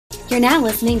You're now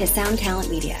listening to Sound Talent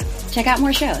Media. Check out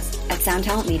more shows at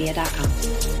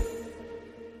soundtalentmedia.com.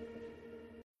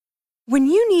 When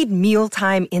you need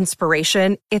mealtime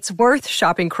inspiration, it's worth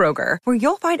shopping Kroger, where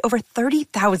you'll find over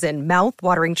 30,000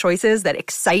 mouth-watering choices that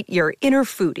excite your inner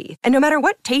foodie. And no matter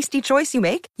what tasty choice you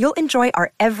make, you'll enjoy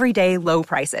our everyday low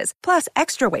prices, plus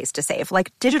extra ways to save,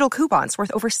 like digital coupons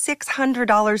worth over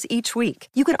 $600 each week.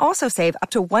 You can also save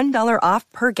up to $1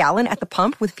 off per gallon at the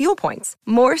pump with fuel points.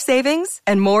 More savings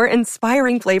and more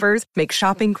inspiring flavors make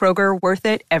shopping Kroger worth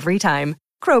it every time.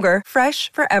 Kroger,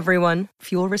 fresh for everyone.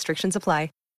 Fuel restrictions apply.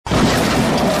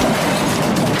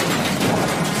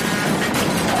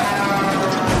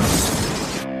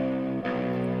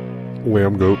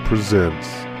 Lamb Goat presents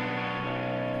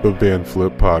the Van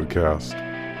Flip Podcast.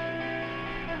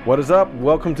 What is up?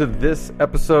 Welcome to this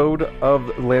episode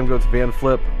of Lamb Goat's Van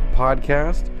Flip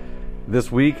Podcast.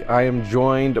 This week I am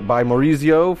joined by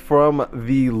Maurizio from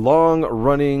the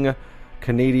long-running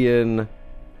Canadian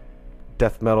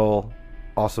death metal,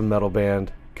 awesome metal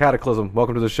band, Kataklysm.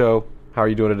 Welcome to the show. How are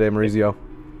you doing today, Maurizio?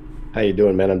 How you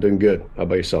doing, man? I'm doing good. How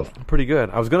about yourself? Pretty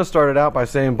good. I was going to start it out by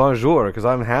saying bonjour because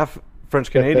I'm half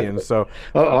French-Canadian, so...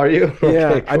 Oh, are you?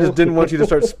 Yeah, Okay, cool. I just didn't want you to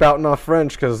start spouting off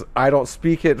French because I don't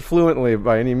speak it fluently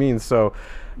by any means, so,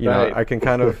 you know, I can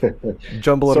kind of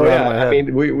jumble it around in my head. I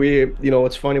mean, we you know,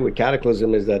 what's funny with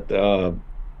Kataklysm is that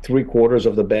 3/4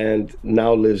 of the band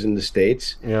now lives in the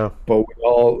States. Yeah. But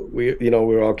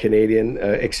we're all Canadian,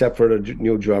 except for the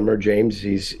new drummer, James.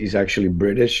 He's actually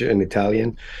British and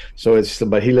Italian. So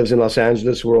but he lives in Los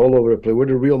Angeles. We're all over the place. We're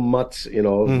the real mutts, you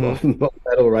know, of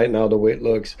metal right now, the way it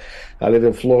looks. I live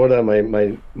in Florida.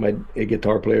 My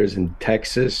guitar player is in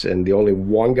Texas, and the only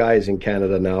one guy is in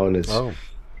Canada now, and it's... Oh.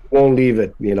 Won't leave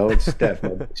it, you know. It's Steph, my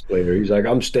bass player. He's like,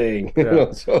 I'm staying. Yeah. You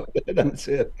know, so that's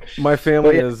it. My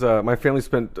family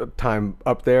spent time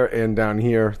up there and down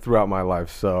here throughout my life,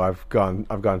 so I've gone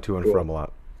to and from a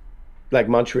lot. Like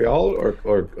Montreal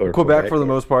or Quebec for the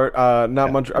most part.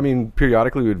 Not Montreal. I mean,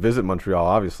 periodically we would visit Montreal.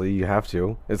 Obviously, you have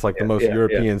to. It's like the most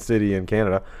European city in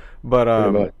Canada.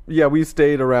 But yeah, we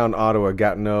stayed around Ottawa,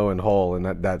 Gatineau, and Hull, and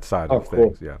that side of cool.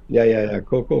 things. Yeah.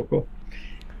 Cool.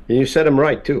 And you said them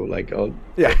right too, like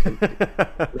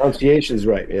pronunciation's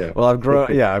right. Yeah. Well, I've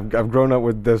grown up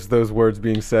with those words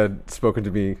being spoken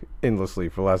to me endlessly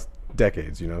for the last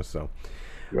decades. You know, so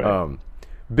right.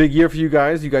 Big year for you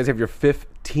guys. You guys have your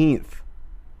 15th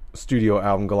studio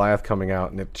album, Goliath, coming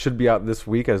out, and it should be out this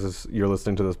week as you're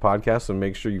listening to this podcast. So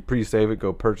make sure you pre-save it,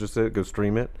 go purchase it, go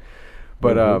stream it.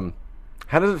 But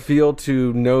how does it feel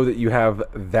to know that you have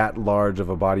that large of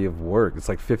a body of work? It's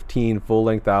like 15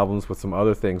 full-length albums with some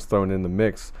other things thrown in the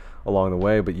mix along the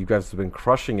way, but you guys have been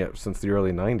crushing it since the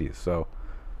early 90s. So,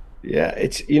 yeah,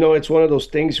 it's one of those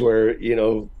things where, you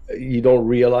know, you don't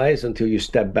realize until you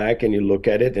step back and you look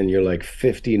at it and you're like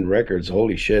 15 records.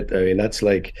 Holy shit. I mean, that's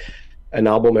like an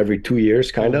album every 2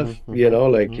 years, kind of, you know,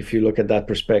 like if you look at that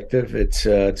perspective, it's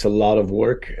a lot of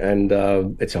work, and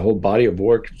it's a whole body of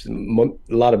work.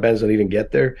 A lot of bands don't even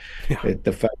get there. Yeah.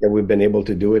 The fact that we've been able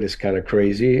to do it is kind of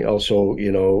crazy. Also,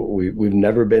 you know, we've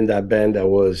never been that band that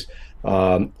was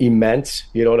immense,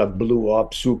 you know, that blew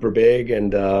up super big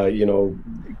and, you know,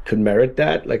 could merit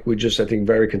that. Like, we're just, I think,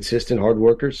 very consistent hard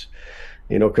workers.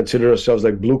 You know, consider ourselves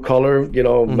like blue collar, you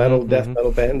know, death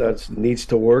metal band that needs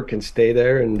to work and stay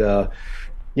there. And,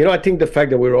 you know, I think the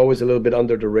fact that we were always a little bit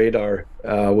under the radar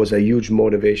was a huge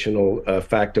motivational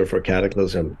factor for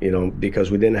Kataklysm, you know, because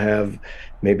we didn't have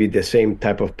maybe the same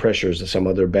type of pressures that some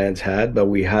other bands had, but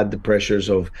we had the pressures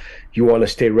of, you want to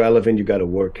stay relevant, you got to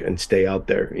work and stay out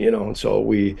there, you know. And so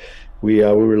we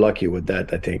were lucky with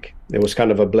that, I think. It was kind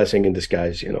of a blessing in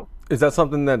disguise, you know. Is that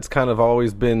something that's kind of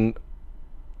always been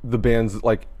the band's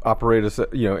like operate as,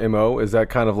 you know, MO? Is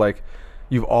that kind of like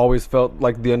you've always felt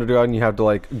like the underdog and you have to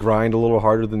like grind a little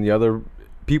harder than the other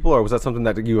people, or was that something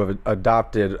that you have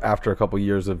adopted after a couple of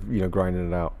years of, you know,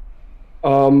 grinding it out?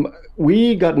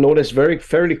 We got noticed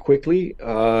fairly quickly.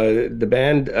 The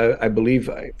band, I believe,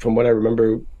 from what I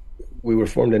remember, we were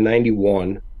formed in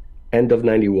 91, end of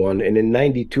 91, and in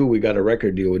 92 we got a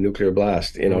record deal with Nuclear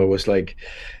Blast. You know, it was like,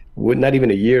 not even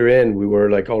a year in, we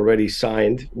were like already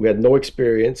signed. We had no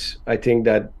experience. I think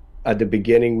that at the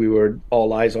beginning we were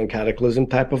all eyes on Kataklysm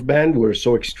type of band. We were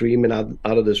so extreme and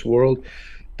out of this world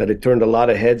that it turned a lot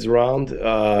of heads around.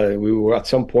 We were at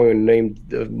some point named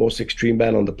the most extreme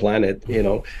band on the planet, you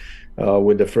know,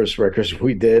 with the first records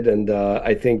we did. And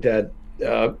I think that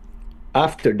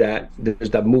after that,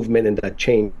 there's that movement and that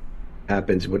change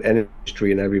happens with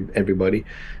industry and everybody.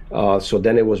 So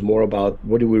then it was more about,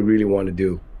 what do we really want to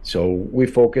do? So we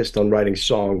focused on writing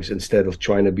songs instead of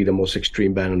trying to be the most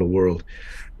extreme band in the world,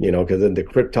 because then the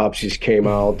cryptopsies came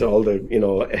out, all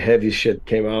the, heavy shit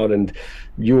came out, and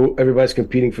everybody's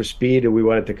competing for speed, and we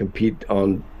wanted to compete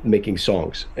on making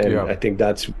songs. And Yeah. I think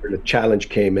that's where the challenge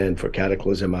came in for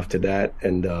Kataklysm after that.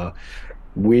 And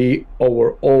we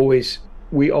were always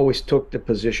we always took the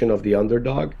position of the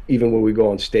underdog, even when we go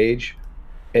on stage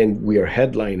and we are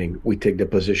headlining, we take the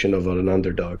position of an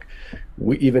underdog.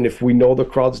 Even if we know the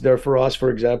crowd's there for us, for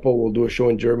example, we'll do a show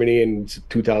in Germany and it's a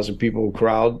 2,000 people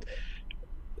crowd.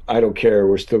 I don't care.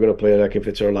 We're still going to play like if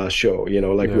it's our last show, Yeah.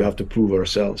 we have to prove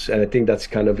ourselves. And I think that's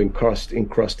kind of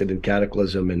encrusted in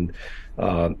Kataklysm,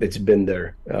 and it's been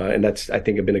there. And that's, I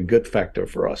think, been a good factor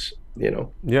for us.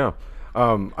 Yeah.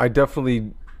 I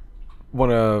definitely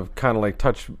want to kind of like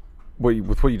touch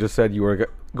with what you just said. You were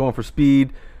going for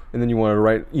speed, and then you wanted to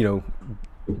write,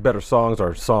 better songs,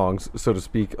 or songs, so to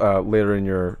speak, later in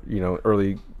your,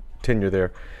 early tenure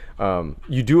there.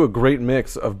 You do a great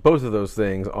mix of both of those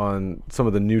things on some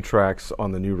of the new tracks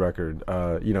on the new record.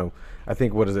 I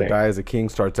think what is it? Die as a King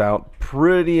starts out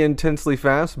pretty intensely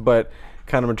fast, but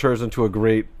kind of matures into a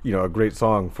great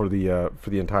song for the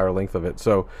entire length of it.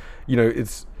 So,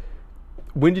 it's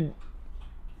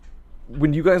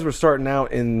when you guys were starting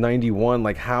out in '91,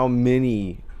 like how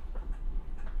many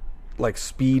like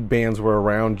speed bands were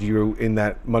around you in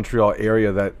that Montreal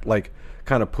area that like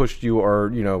kind of pushed you or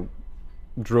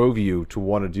drove you to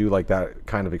want to do like that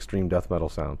kind of extreme death metal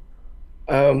sound?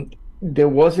 There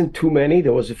wasn't too many.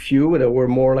 There was a few that were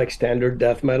more like standard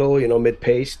death metal,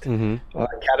 mid-paced.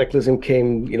 Kataklysm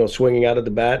came, swinging out of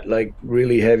the bat, like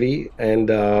really heavy.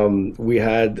 And we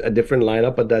had a different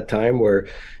lineup at that time where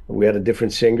we had a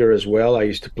different singer as well. I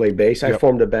used to play bass. I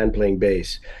formed a band playing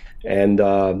bass. And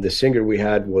the singer we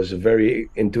had was very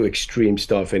into extreme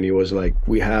stuff. And he was like,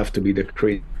 we have to be the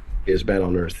craziest band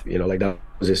on earth. Like that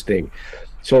was his thing.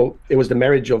 So it was the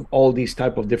marriage of all these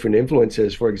type of different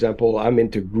influences. For example, I'm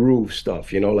into groove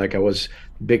stuff, like I was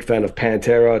a big fan of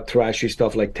Pantera, thrashy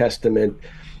stuff like Testament.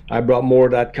 I brought more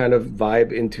of that kind of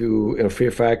vibe into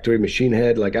Fear Factory, Machine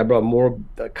Head. Like I brought more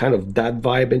kind of that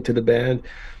vibe into the band.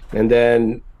 And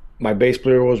then my bass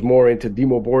player was more into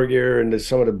Dimmu Borgir and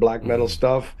some of the black metal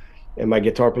stuff. And my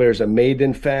guitar player is a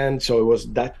Maiden fan. So it was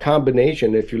that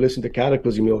combination. If you listen to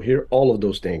Kataklysm, you'll hear all of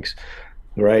those things.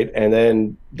 Right. And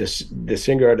then the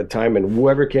singer at the time and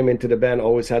whoever came into the band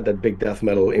always had that big death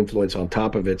metal influence on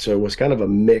top of it. So it was kind of a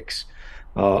mix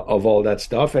of all that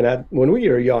stuff. And when we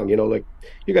were young, like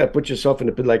you got to put yourself in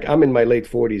the, like I'm in my late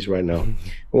 40s right now.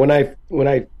 When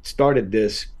I started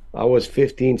this, I was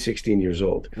 15, 16 years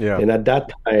old. Yeah. And at that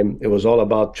time, it was all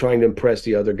about trying to impress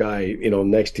the other guy,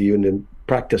 next to you in the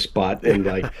practice spot. And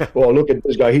like, well, look at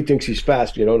this guy. He thinks he's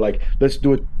fast, like, let's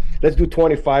do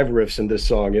 25 riffs in this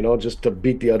song, just to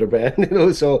beat the other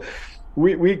band, So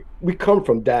we come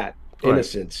from that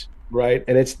innocence, right?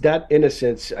 And it's that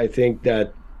innocence, I think,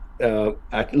 that a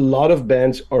lot of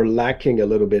bands are lacking a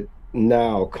little bit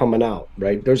now coming out,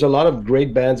 right? There's a lot of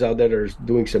great bands out there that are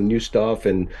doing some new stuff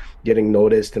and getting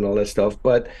noticed and all that stuff,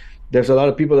 but there's a lot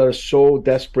of people that are so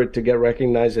desperate to get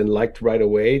recognized and liked right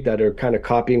away that are kind of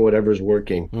copying whatever's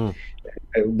working.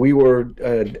 And we were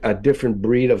a different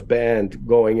breed of band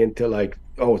going into like,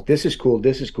 oh, this is cool,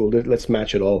 let's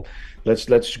match it all.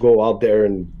 Let's go out there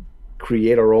and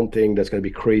create our own thing that's going to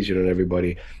be crazier than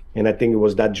everybody. And I think it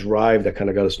was that drive that kind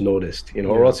of got us noticed,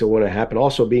 or else it wouldn't happen.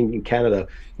 Also, being in Canada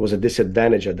was a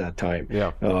disadvantage at that time.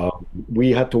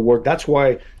 We had to work. That's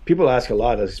why people ask a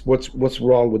lot is what's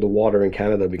wrong with the water in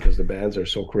Canada, because the bands are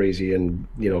so crazy and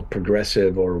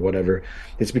progressive or whatever.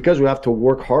 It's because we have to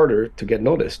work harder to get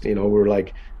noticed. We're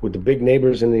like with the big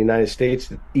neighbors in the United States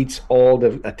that eats all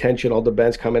the attention, all the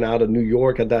bands coming out of New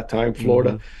York at that time,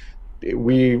 Florida. Who's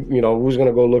going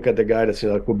to go look at the guy that's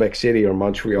in like Quebec City or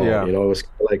Montreal? It was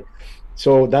like,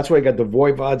 so that's why you got the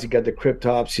Voivods, you got the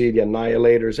Cryptopsy, the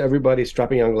Annihilators, everybody,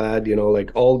 Strapping Young Lad,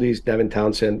 like all these, Devin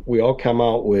Townsend, we all come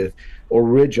out with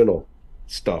original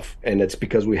stuff, and it's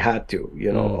because we had to,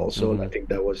 also, and I think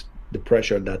that was the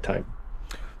pressure at that time.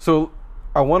 So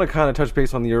I want to kind of touch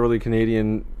base on the early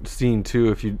Canadian scene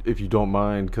too, if you don't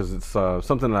mind, because it's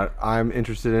something that I'm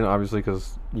interested in, obviously,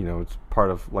 because it's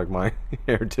part of like my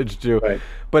heritage too. Right.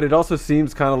 But it also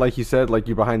seems kind of like you said, like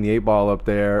you're behind the eight ball up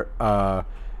there.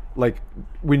 Like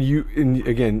when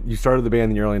you started the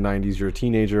band in the early '90s, you're a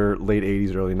teenager, late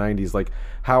 '80s, early '90s. Like,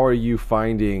 how are you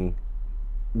finding,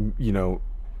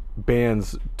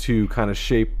 bands to kind of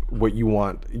shape what you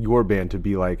want your band to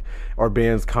be like? Are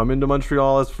bands coming to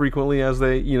Montreal as frequently as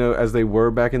they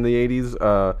were back in the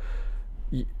 80s?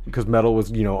 Because metal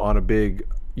was on a big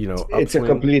It's a upswing?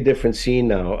 completely different scene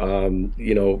now.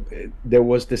 There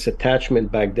was this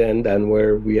attachment back then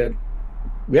where we had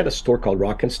a store called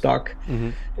Rock and Stock,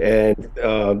 Mm-hmm.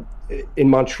 and in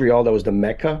Montreal that was the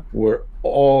mecca where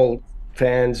all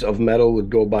fans of metal would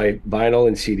go buy vinyl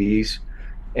and CDs,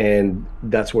 and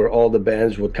that's where all the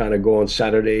bands would kind of go on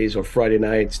Saturdays or Friday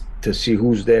nights to see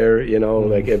who's there. Like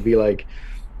Mm-hmm. it'd be like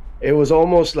it was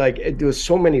almost like there was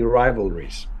so many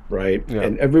rivalries, right? Yeah.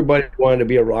 And everybody wanted to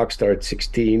be a rock star at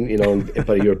 16,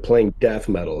 but you're playing death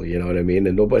metal, you know what I mean?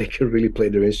 And nobody could really play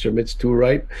their instruments too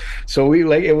right. So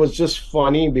it was just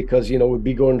funny because, we'd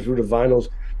be going through the vinyls.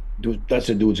 Dude, that's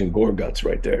the dudes in Gore Guts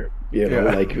right there,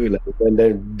 Yeah. and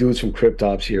then dudes from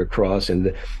Cryptops across.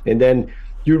 And then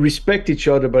you respect each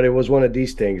other, but it was one of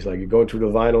these things, like you're going through the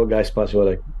vinyl, guys spots were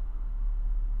like,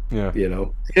 Yeah. you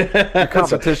know. Your So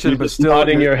competition, you're but just still.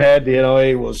 nodding your head,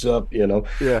 hey, what's up,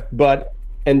 Yeah. But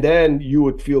and then you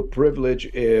would feel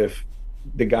privileged if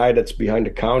the guy that's behind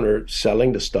the counter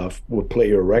selling the stuff would play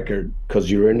your record because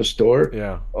you're in the store.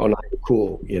 Yeah. Oh, now you're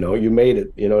cool, you made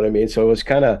it, you know what I mean? So it was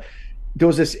kind of there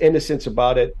was this innocence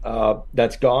about it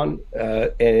that's gone,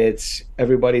 and it's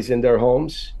everybody's in their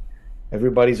homes,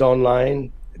 everybody's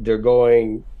online. They're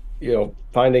going,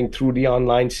 finding through the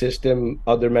online system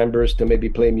other members to maybe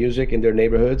play music in their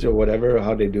neighborhoods or whatever,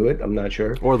 how they do it. I'm not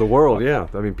sure. Or the world, yeah.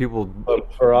 I mean, people.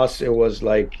 But for us, it was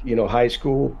like, high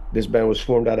school. This band was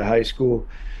formed out of high school.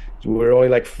 So we were only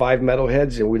like five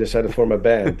metalheads, and we decided to form a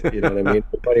band. You know what I mean?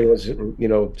 Everybody was,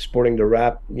 sporting the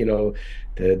rap,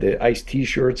 the Ice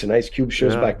T-shirts and Ice Cube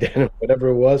shirts Yeah. back then, whatever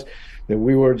it was. And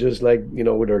we were just like,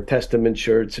 with our Testament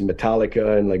shirts and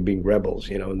Metallica and like being rebels,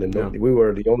 and then Yeah. we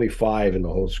were the only five in the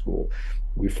whole school.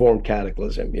 We formed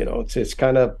Kataklysm, it's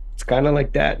kind of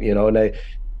like that, and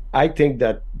I think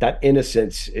that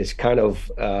innocence is kind of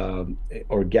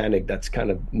organic. That's kind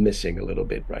of missing a little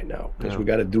bit right now because we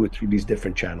got to do it through these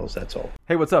different channels. That's all.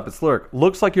 Hey, what's up? It's Lurk.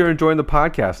 Looks like you're enjoying the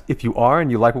podcast. If you are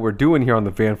and you like what we're doing here on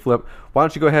the Van Flip, why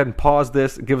don't you go ahead and pause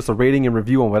this, give us a rating and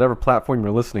review on whatever platform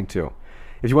you're listening to.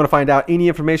 If you want to find out any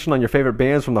information on your favorite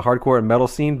bands from the hardcore and metal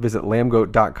scene, visit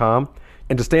lambgoat.com.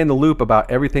 And to stay in the loop about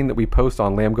everything that we post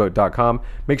on lambgoat.com,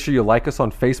 make sure you like us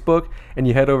on Facebook and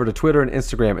you head over to Twitter and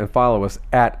Instagram and follow us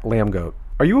at lambgoat.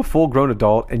 Are you a full-grown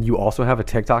adult and you also have a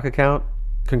TikTok account?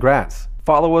 Congrats.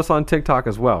 Follow us on TikTok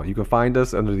as well. You can find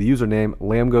us under the username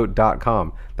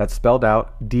lambgoat.com. That's spelled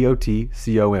out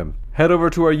DOTCOM. Head over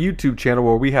to our YouTube channel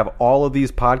where we have all of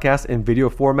these podcasts in video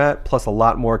format plus a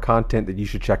lot more content that you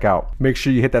should check out. Make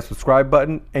sure you hit that subscribe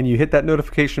button and you hit that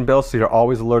notification bell so you're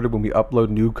always alerted when we upload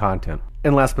new content.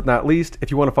 And last but not least,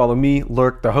 if you want to follow me,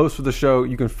 Lurk, the host of the show,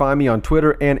 you can find me on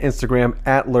Twitter and Instagram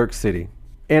at LurkCity.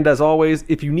 And as always,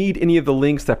 if you need any of the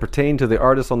links that pertain to the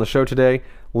artists on the show today,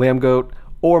 Lambgoat,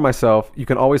 or myself, you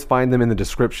can always find them in the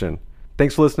description.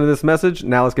 Thanks for listening to this message.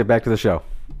 Now let's get back to the show.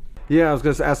 Yeah, I was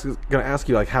going to ask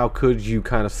you, like, how could you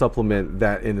kind of supplement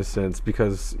that innocence?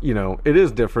 Because, it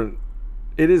is different.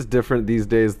 It is different these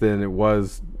days than it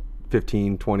was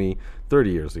 15, 20, 30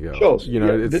 years ago. Shows.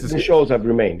 The shows have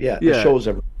remained. Yeah, Yeah. the shows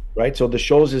have, right? So the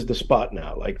shows is the spot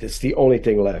now. Like, it's the only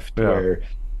thing left where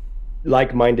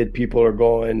like-minded people are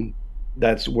going.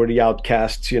 That's where the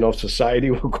outcasts, of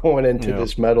society were going into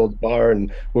this metal bar, and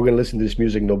we're going to listen to this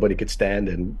music nobody could stand,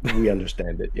 and we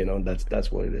understand it. That's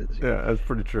what it is. Yeah, that's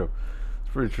pretty true.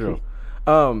 It's pretty true.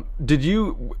 Did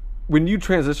you, when you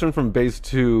transitioned from bass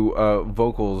to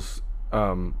vocals,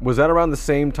 was that around the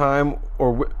same time,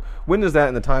 or when is that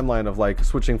in the timeline of like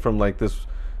switching from like this,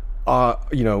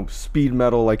 speed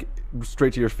metal, like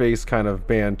straight to your face kind of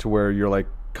band to where you're like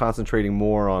concentrating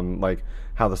more on like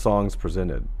how the song's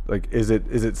presented? Like, is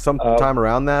it some time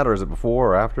around that, or is it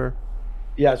before or after?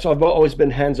 Yeah, so I've always been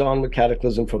hands-on with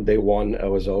Kataklysm from day one. I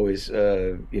was always,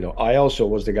 I also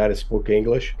was the guy that spoke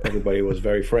English. Everybody was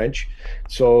very French.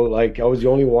 So, like, I was the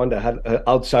only one that had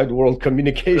outside world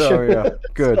communication. Oh, yeah,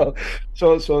 good.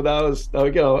 so that was,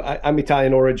 I'm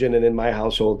Italian origin, and in my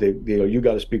household, you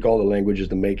got to speak all the languages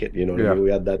to make it. What I mean?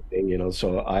 We had that thing,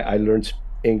 So I learned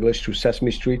English through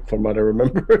Sesame Street, from what I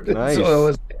remember. Nice.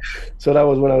 So that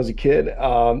was when I was a kid.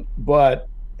 But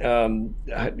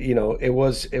it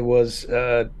was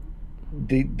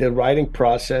the writing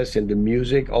process and the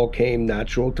music all came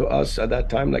natural to us at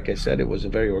that time. Like I said, it was a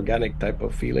very organic type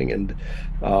of feeling, and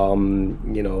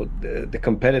the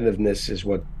competitiveness is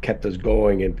what kept us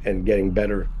going and getting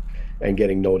better and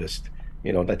getting noticed.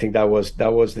 I think that was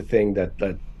the thing that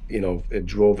it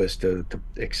drove us to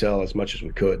excel as much as we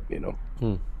could.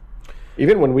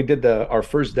 Even when we did our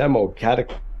first demo,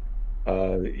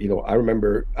 I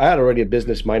remember I had already a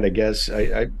business mind. I guess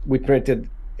we printed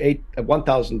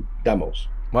 1,000 demos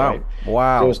Wow. right? It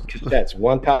Wow. was cassettes,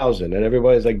 1,000, and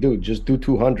everybody's like, dude, just do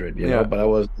 200, Yeah. But I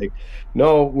was like,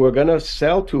 no, we're gonna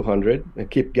sell 200 and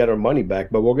get our money back,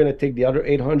 but we're gonna take the other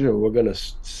 800 and we're gonna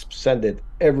send it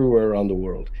everywhere around the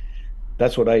world.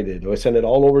 That's what I did. I sent it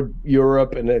all over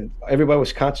Europe, and then everybody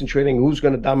was concentrating who's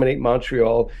going to dominate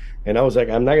Montreal. And I was like,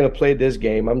 I'm not going to play this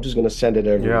game. I'm just going to send it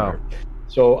Yeah. everywhere.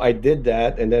 So I did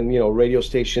that, and then radio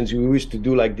stations. We used to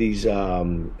do like these how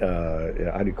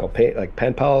do you call like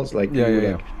pen pals? Like Yeah. you Yeah. would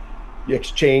Yeah. like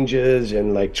exchanges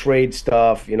and like trade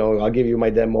stuff. I'll give you my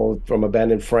demo from a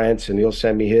band in France, and he'll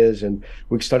send me his, and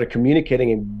we started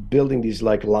communicating and building these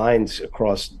like lines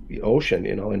across the ocean.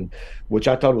 And which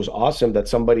I thought was awesome that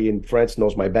somebody in France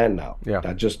knows my band now. Yeah.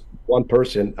 Not just one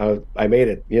person. I made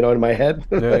it, in my head.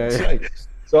 Yeah. It's Yeah. like,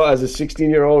 so as a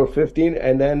 16-year-old or 15,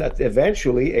 and then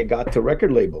eventually it got to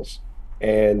record labels.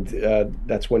 And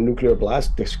that's when Nuclear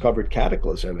Blast discovered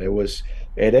Cataclysm.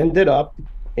 It ended up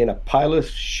in a pile of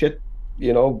shit,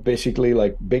 basically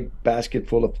like big basket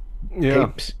full of Yeah.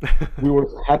 tapes. We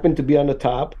happened to be on the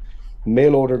top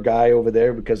mail order guy over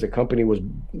there because the company was,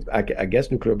 I guess,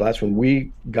 Nuclear Blast. When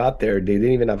we got there, they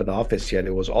didn't even have an office yet.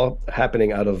 It was all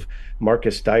happening out of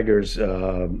Marcus Steiger's,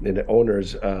 in the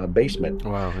owner's basement.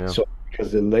 Wow. Yeah. So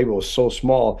because the label was so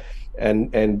small,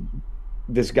 and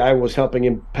this guy was helping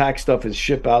him pack stuff and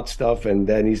ship out stuff, and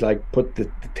then he's like, put the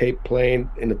tape playing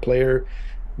in the player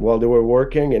while they were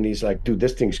working, and he's like, dude,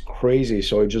 this thing's crazy.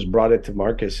 So he just brought it to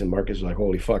Marcus, and Marcus was like,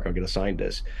 holy fuck, I'm gonna sign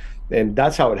this. And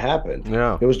that's how it happened.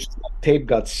 Yeah. It was just tape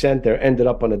got sent there, ended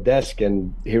up on a desk,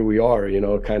 and here we are,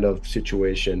 kind of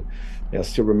situation. I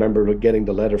still remember getting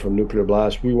the letter from Nuclear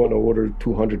Blast. We want to order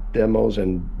 200 demos,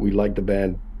 and we like the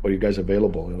band. Are you guys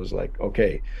available? And it was like,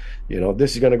 okay,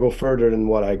 this is going to go further than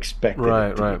what I expected.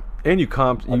 Right, right. And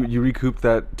you recouped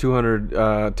that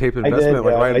 200 tape investment, did,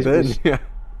 right then. Yeah.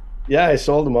 Yeah, I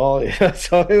sold them all.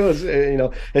 So it was,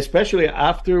 especially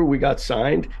after we got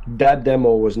signed, that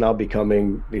demo was now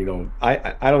becoming,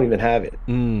 I don't even have it.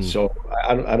 So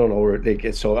I don't know where it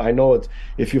gets. So I know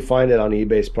if you find it on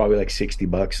eBay, it's probably like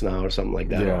 $60 now or something like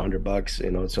that, or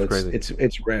 $100. So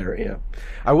it's rare. Yeah.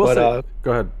 I will say.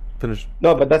 Go ahead. Finish.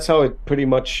 No, but that's how it pretty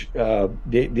much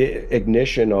the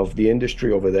ignition of the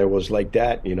industry over there was like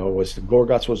that. Was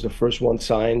Gorguts was the first one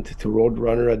signed to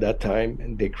Roadrunner at that time,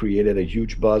 and they created a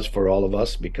huge buzz for all of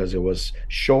us because it was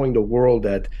showing the world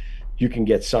that you can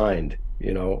get signed.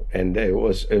 And it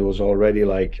was already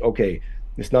like, okay,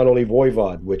 it's not only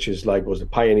Voivod, which is like was the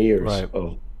pioneers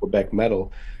of Quebec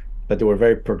metal, but they were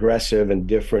very progressive and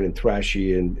different and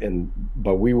thrashy,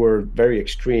 but we were very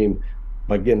extreme.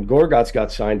 But again, Gorguts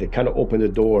got signed. It kind of opened the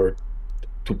door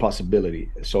to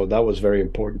possibility. So that was very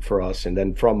important for us. And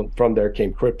then from there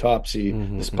came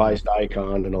Cryptopsy, Despised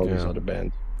Icon, and all these other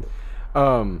bands.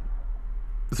 So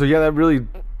yeah, that really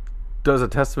does a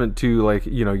testament to like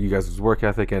you guys' work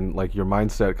ethic and like your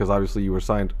mindset, because obviously you were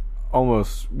signed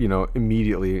almost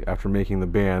immediately after making the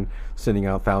band, sending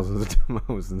out thousands of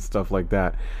demos and stuff like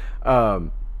that.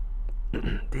 Damn,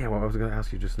 what I was going to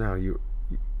ask you just now.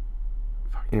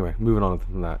 Anyway, moving on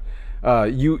from that.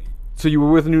 So you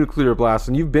were with Nuclear Blast,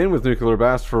 and you've been with Nuclear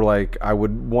Blast for like, I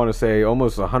would want to say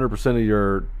almost 100% of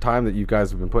your time that you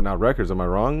guys have been putting out records. Am I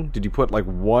wrong? Did you put like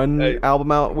one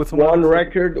album out with one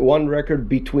record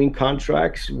between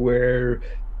contracts where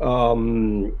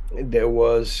there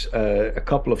was a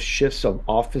couple of shifts of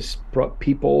office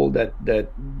people that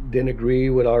didn't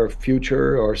agree with our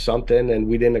future or something, and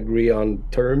we didn't agree on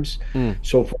terms.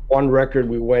 So for one record,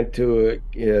 we went to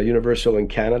Universal in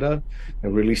Canada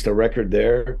and released a record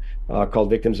there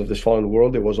called Victims of This Fallen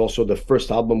World. It was also the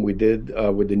first album we did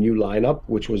with the new lineup,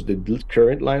 which was the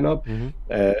current lineup,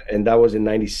 and that was in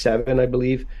 '97, I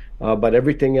believe. But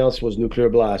everything else was Nuclear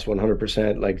Blast,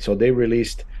 100%. Like, so they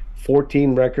released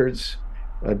 14 records.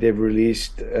 They've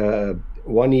released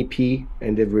one EP,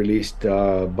 and they've released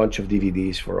a bunch of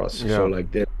DVDs for us. So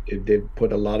like they've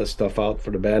put a lot of stuff out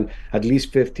for the band, at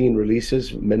least 15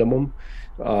 releases minimum.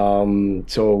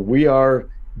 So we are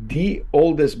the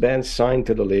oldest band signed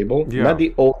to the label. Not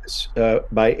the oldest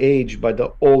by age, but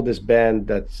the oldest band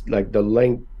that's like the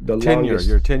longest.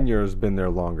 Your tenure has been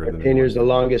there longer. Than 10 years the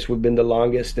longest. We've been the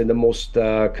longest and the most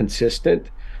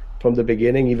consistent from the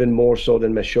beginning, even more so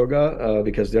than Meshuggah,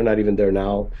 because they're not even there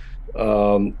now.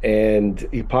 And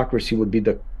Hypocrisy would be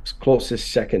the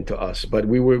closest second to us. But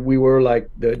we were like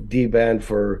the D band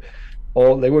for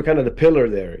all. They were kind of the pillar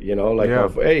there,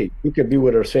 of, hey, you could be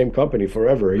with our same company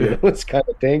forever, this kind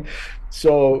of thing.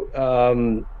 So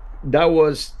that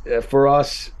was for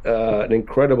us an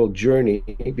incredible journey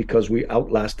because we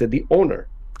outlasted the owner.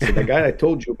 So the guy I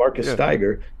told you, Marcus Yeah.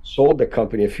 Steiger, sold the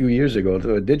company a few years ago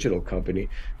to a digital company.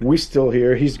 We still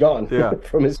here. He's gone Yeah.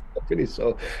 from his company.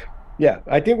 So yeah,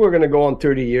 I think we're going to go on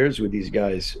 30 years with these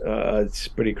guys. It's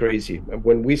pretty crazy.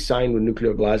 When we signed with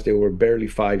Nuclear Blast, they were barely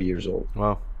 5 years old.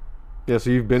 Wow. Yeah,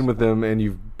 so you've been with them and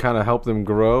you've kind of helped them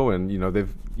grow, and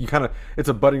you kind of it's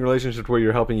a budding relationship where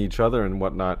you're helping each other and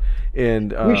whatnot.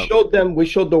 And We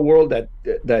showed the world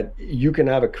that you can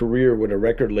have a career with a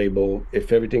record label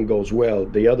if everything goes well.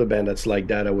 The other band that's like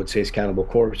that, I would say, is Cannibal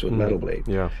Corpse with Metal Blade.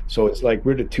 yeah, So it's like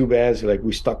we're the two bands, like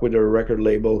we stuck with our record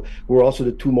label. We're also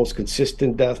the two most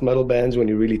consistent death metal bands when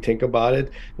you really think about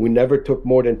it. We never took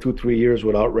more than 2-3 years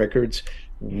without records.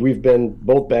 We've been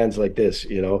both bands like this,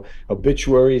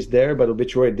 Obituary is there, but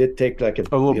Obituary did take like a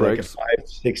little like breaks.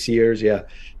 5-6 years. Yeah.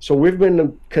 So we've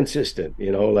been consistent,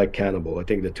 like Cannibal. I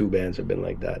think the two bands have been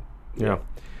like that. Yeah.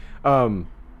 What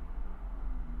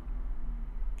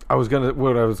I was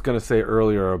gonna say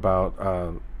earlier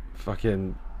about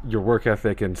fucking your work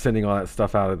ethic and sending all that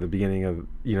stuff out at the beginning of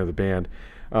the band.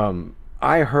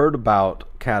 I heard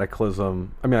about Kataklysm.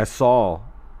 I mean, I saw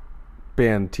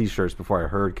band T-shirts before I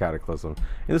heard Kataklysm, and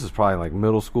this was probably like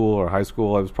middle school or high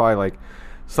school. I was probably like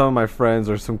some of my friends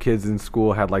or some kids in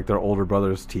school had like their older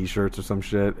brothers' T-shirts or some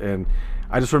shit, and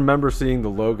I just remember seeing the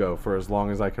logo for as long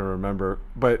as I can remember.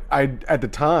 But at the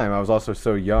time I was also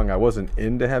so young, I wasn't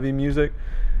into heavy music.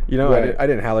 Right. I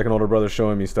didn't have like an older brother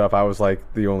showing me stuff. I was like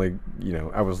the only,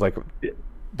 I was like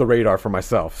the radar for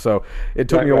myself. So it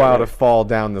took me a while to fall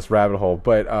down this rabbit hole.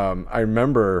 But I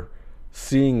remember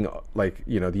seeing like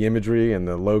the imagery and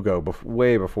the logo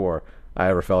way before I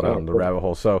ever fell down the rabbit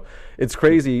hole. So it's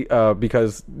crazy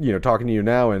because talking to you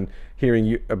now and hearing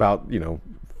you about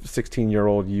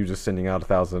 16-year-old you just sending out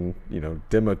 1,000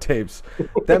 demo tapes,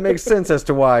 that makes sense as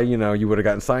to why you would have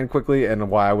gotten signed quickly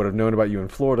and why I would have known about you in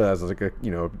Florida as like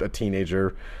a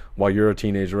teenager while you're a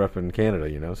teenager up in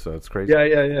Canada. So it's crazy. Yeah.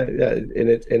 And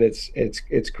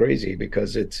it's crazy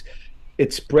because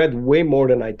it spread way more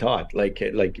than I thought. Like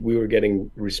we were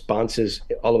getting responses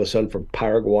all of a sudden from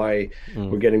Paraguay.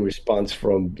 We're getting response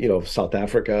from South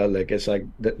Africa. Like it's like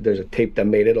there's a tape that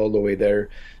made it all the way there.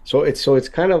 So it's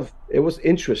it was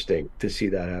interesting to see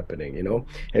that happening.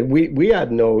 And we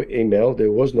had no email.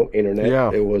 There was no internet.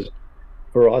 Yeah. It was,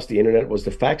 for us, the internet was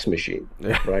the fax machine.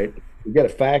 Yeah. Right. You get a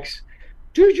fax,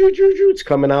 it's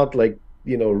coming out like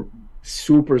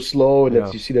super slow, and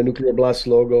you see the Nuclear Blast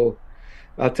logo.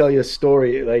 I'll tell you a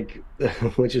story, like,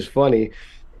 which is funny.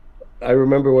 I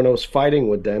remember when I was fighting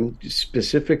with them,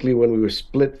 specifically when we were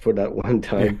split for that one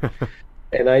time,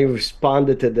 and I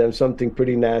responded to them something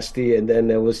pretty nasty, and then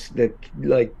there was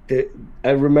I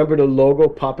remember the logo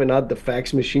popping out, the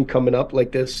fax machine coming up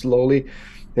like this slowly,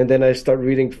 and then I start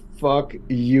reading "fuck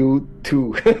you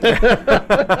too,"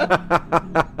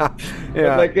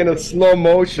 like in a slow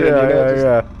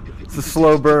motion. It's a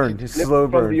slow burn. It's slow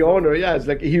burn. From the owner, it's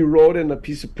like he wrote in a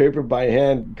piece of paper by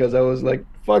hand because I was like,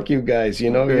 "Fuck you guys,"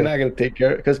 you're not gonna take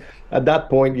care. Because at that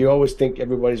point, you always think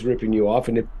everybody's ripping you off,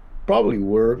 and they probably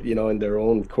were, in their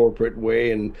own corporate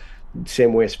way, and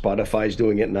same way Spotify's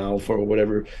doing it now for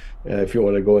whatever. If you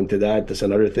want to go into that, that's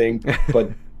another thing.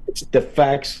 But it's the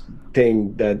fax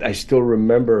thing that I still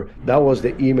remember. That was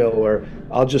the email where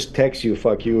I'll just text you,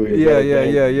 "Fuck you." Yeah.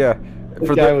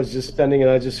 The guy was just standing,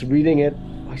 and I was just reading it.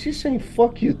 I was just saying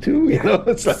 "fuck you" too,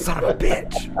 It's like, son of a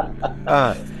bitch.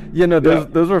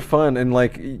 Those were fun, and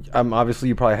like, obviously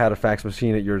you probably had a fax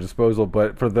machine at your disposal,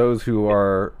 but for those who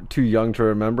are too young to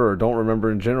remember or don't remember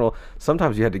in general,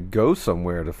 sometimes you had to go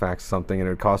somewhere to fax something, and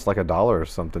it would cost like $1 or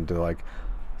something to like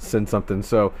send something.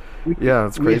 So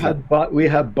it's crazy. We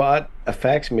had bought a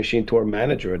fax machine to our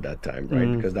manager at that time,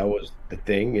 right? Because that was the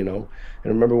thing, And I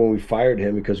remember when we fired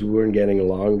him because we weren't getting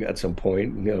along at some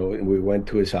point, and we went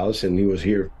to his house and he was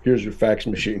here. "Here's your fax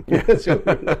machine."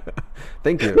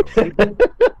 Thank you.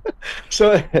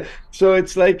 So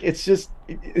it's like, it's just,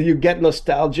 you get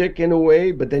nostalgic in a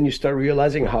way, but then you start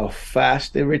realizing how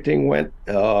fast everything went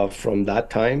from that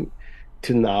time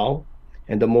to now.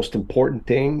 And the most important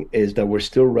thing is that we're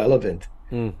still relevant.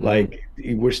 Like,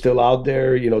 we're still out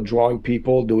there, drawing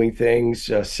people, doing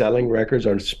things, selling records.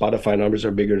 Our Spotify numbers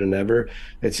are bigger than ever.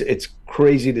 It's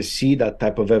crazy to see that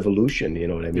type of evolution. You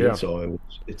know what I mean? Yeah. So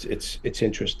it's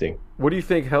interesting. What do you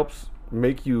think helps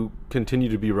make you continue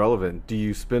to be relevant? Do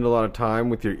you spend a lot of time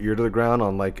with your ear to the ground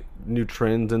on like new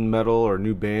trends in metal or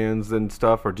new bands and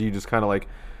stuff, or do you just kind of like,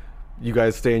 you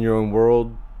guys stay in your own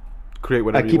world, create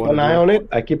whatever you want to do?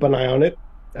 I keep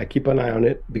an eye on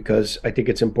it because I think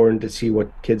it's important to see what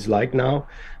kids like now.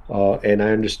 And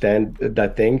I understand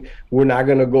that thing. We're not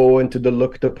going to go into the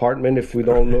look department if we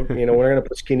don't look. You know, we're not going to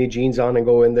put skinny jeans on and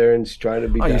go in there and try to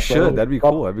be Oh, you death should. metal. That'd be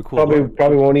cool. That'd be a cool look.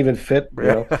 Probably won't even fit. You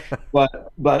know, Yeah.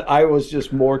 but I was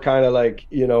just more kind of like,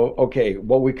 okay,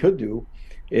 what we could do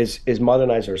is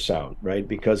modernize our sound, right?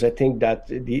 Because I think that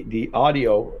the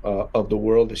audio of the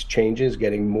world is changing, is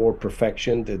getting more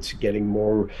perfection. It's getting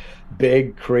more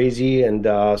big, crazy, and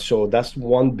so that's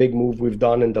one big move we've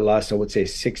done in the last, I would say,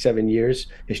 6, 7 years,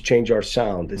 is change our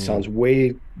sound. It sounds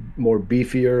way more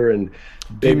beefier and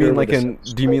bigger with a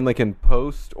Do you mean like in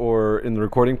post or in the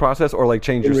recording process, or like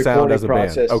change your sound as a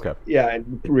band? Okay. Yeah,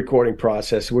 and recording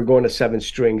process. We're going to 7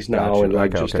 strings now, Gotcha. and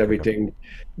like Okay, just okay, okay, okay. everything.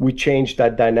 We changed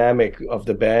that dynamic of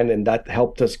the band, and that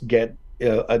helped us get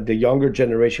the younger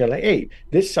generation like, hey,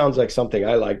 this sounds like something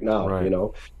I like now, Right.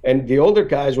 And the older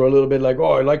guys were a little bit like,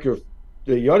 oh, I like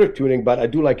the other tuning, but I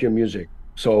do like your music,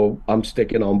 so I'm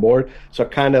sticking on board. So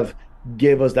kind of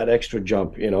give us that extra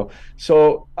jump.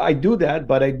 So I do that,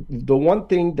 but the one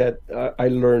thing that I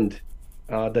learned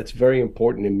that's very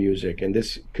important in music, and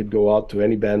this could go out to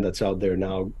any band that's out there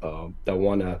now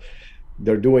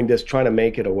they're doing this, trying to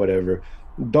make it or whatever.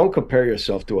 Don't compare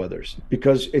yourself to others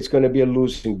because it's going to be a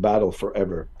losing battle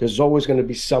forever. There's always going to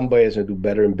be somebody that's going to do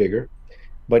better and bigger,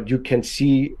 but you can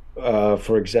see,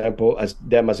 for example, as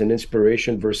them as an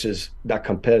inspiration versus that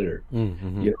competitor.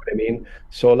 Mm-hmm. You know what I mean?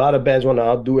 So a lot of bands want to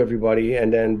outdo everybody,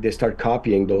 and then they start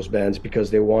copying those bands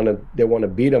because they want to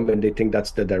beat them, and they think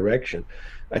that's the direction.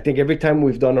 I think every time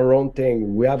we've done our own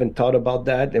thing, we haven't thought about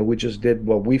that, and we just did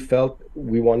what we felt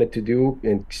we wanted to do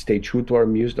and stay true to our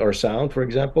music, our sound, for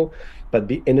example, but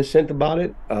be innocent about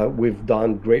it. We've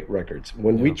done great records.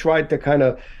 When we Yeah. tried to kind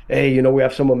of, hey, we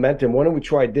have some momentum. Why don't we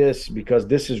try this because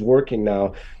this is working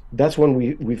now? That's when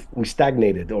we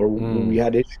stagnated or we Mm.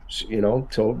 had issues.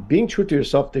 So being true to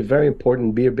yourself is very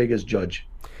important. Be your biggest judge.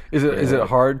 Is it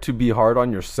hard to be hard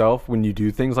on yourself when you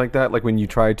do things like that? Like when you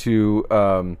try to,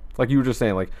 like you were just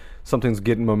saying, like something's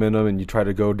getting momentum and you try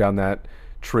to go down that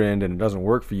trend and it doesn't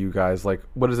work for you guys. Like,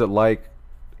 what is it like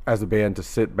as a band to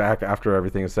sit back after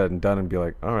everything is said and done and be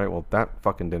like, all right, well, that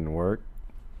fucking didn't work.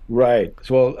 Right.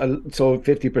 So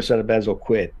 50% of bands will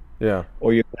quit, Yeah.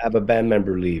 or you have a band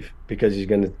member leave because he's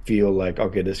going to feel like,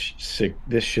 okay, this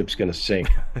ship's going to sink.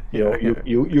 Yeah.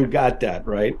 You got that,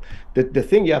 right? The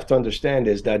thing you have to understand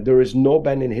is that there is no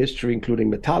band in history,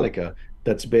 including Metallica,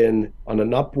 that's been on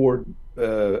an upward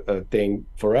thing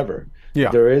forever.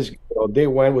 Yeah. There is, they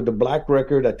went with the Black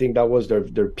Record. I think that was their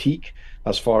peak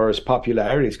as far as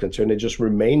popularity is concerned. They just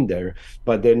remained there,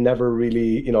 but they never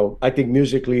really, I think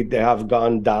musically they have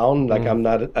gone down. Like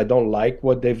Mm. I don't like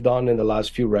what they've done in the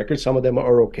last few records. Some of them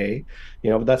are okay,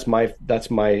 that's my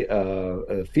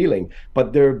feeling.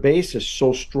 But their base is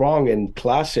so strong and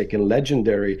classic and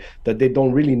legendary that they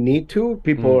don't really need to.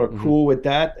 People are Mm-hmm. cool with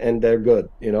that, and they're good.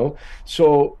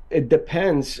 So it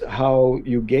depends how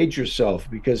you gauge yourself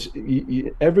because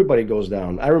everybody goes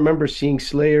down. I remember seeing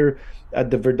Slayer at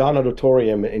the Verdun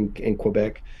Auditorium in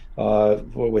Quebec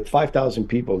with 5,000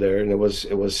 people there, and it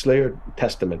was Slayer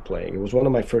Testament playing. It was one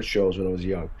of my first shows when I was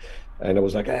young, and it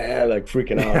was like like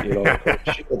freaking out, like,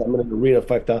 oh, shit, I'm in an arena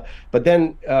 5,000. But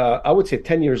then I would say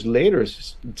 10 years later,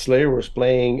 Slayer was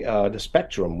playing the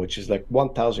Spectrum, which is like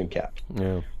 1,000 cap.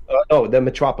 Yeah. No, the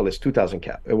Metropolis 2,000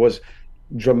 cap. It was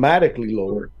dramatically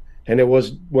lower. And it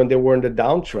was when they were in the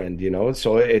downtrend.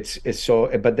 So it's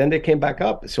so, but then they came back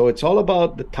up. So it's all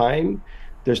about the time.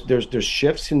 There's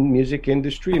shifts in music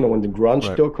industry, when the grunge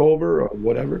Right. took over or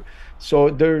whatever.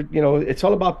 So it's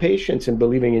all about patience and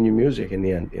believing in your music in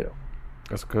the end.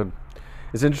 That's good.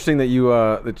 It's interesting that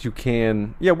you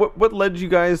can. Yeah. What led you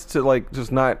guys to like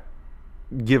just not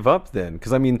give up then?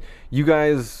 Because I mean, you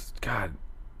guys, God,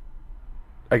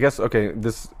 I guess okay.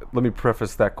 Let me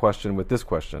preface that question with this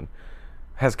question: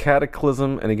 has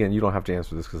Cataclysm, and again, you don't have to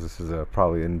answer this because this is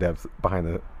probably in depth behind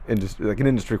the industry, like an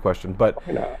industry question. But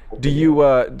do you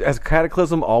has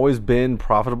Cataclysm always been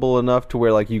profitable enough to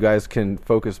where like you guys can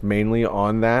focus mainly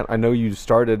on that? I know you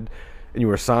started and you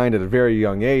were signed at a very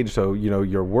young age, so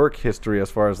your work history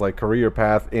as far as like career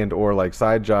path and or like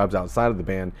side jobs outside of the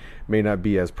band may not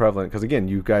be as prevalent because again,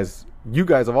 you guys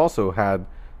have also had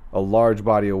a large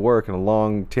body of work and a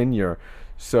long tenure.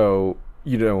 So,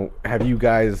 have you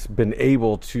guys been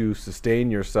able to sustain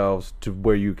yourselves to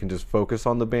where you can just focus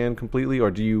on the band completely,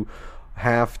 or do you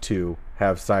have to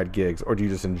have side gigs, or do you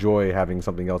just enjoy having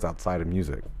something else outside of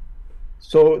music?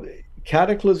 So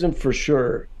Cataclysm for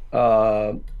sure.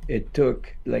 It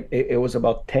took like it was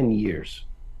about 10 years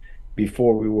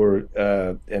before we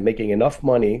were making enough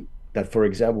money that, for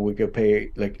example, we could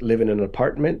pay, like, live in an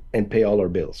apartment and pay all our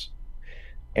bills.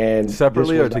 And this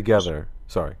Separately or was like together?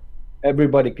 Sorry.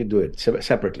 Everybody could do it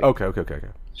separately. Okay.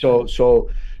 So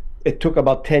it took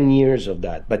about 10 years of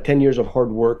that, but 10 years of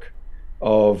hard work,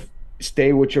 of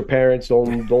stay with your parents,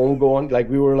 don't go on. Like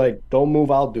we were like, don't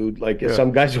move out, dude. Like Yeah.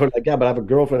 some guys were like, yeah, but I have a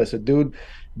girlfriend. I said, dude,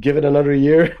 give it another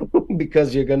year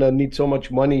because you're gonna need so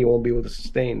much money you won't be able to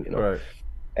sustain, you know. Right.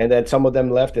 And then some of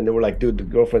them left, and they were like, "Dude, the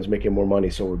girlfriend's making more money,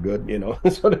 so we're good," you know.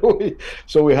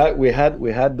 So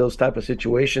we had those type of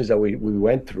situations that we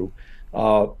went through.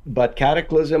 But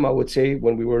Cataclysm, I would say,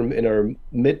 when we were in our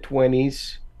mid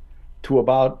 20s to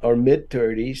about our mid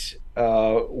 30s,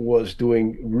 was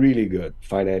doing really good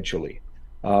financially.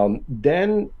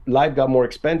 Then life got more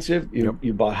expensive. Yep.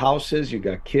 You bought houses, you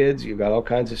got kids, you got all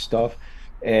kinds of stuff,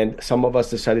 and some of us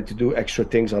decided to do extra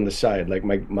things on the side. Like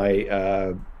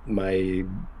my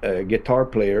guitar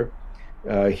player,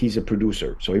 he's a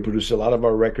producer, so he produces a lot of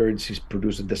our records. He's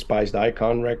produced the Despised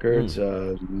Icon records,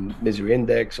 Misery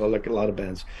Index, like a lot of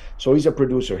bands. So he's a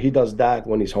producer. He does that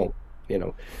when he's home.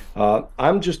 You know,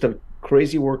 I'm just a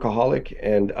crazy workaholic,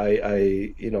 and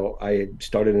I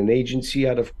started an agency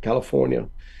out of California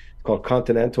called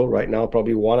Continental. Right now,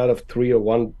 probably one out of three,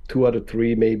 or two out of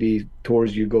three maybe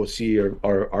tours you go see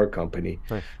are our company.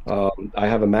 Nice. I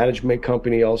have a management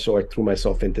company also. I threw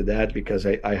myself into that because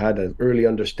I had an early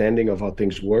understanding of how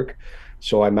things work.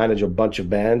 So I manage a bunch of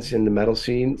bands in the metal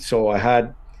scene. So I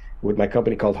had with my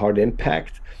company called Hard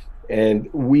Impact, and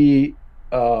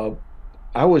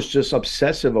I was just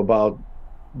obsessive about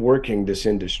working this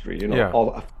industry, Yeah.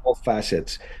 all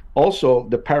facets. Also,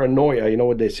 the paranoia, you know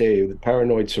what they say, the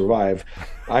paranoid survive.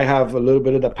 I have a little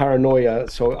bit of the paranoia,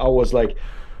 so I was like,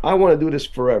 I want to do this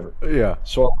forever. Yeah.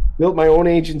 So I built my own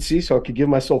agency so I could give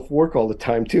myself work all the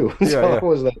time too. So Yeah. I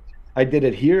was like, I did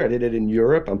it here, I did it in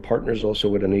Europe. I'm partners also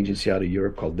with an agency out of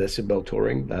Europe called Decibel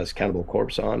Touring that has Cannibal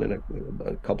Corpse on, and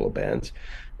a couple of bands.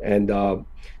 And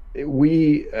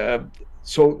we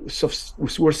so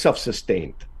we're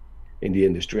self-sustained in the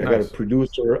industry. I got a Nice.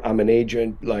 producer, I'm an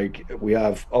agent, like we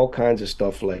have all kinds of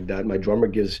stuff like that. My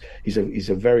drummer he's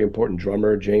a very important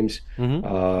drummer, James,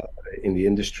 Mm-hmm. in the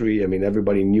industry. I mean,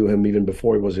 everybody knew him even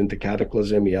before he was into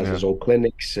Cataclysm. He has Yeah. his own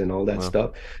clinics and all that Wow.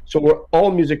 stuff. So we're all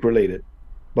music related,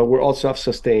 but we're all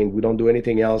self-sustained. We don't do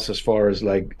anything else as far as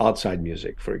like outside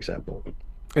music, for example.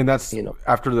 And that's You know.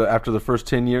 after the first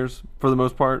 10 years for the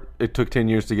most part. It took 10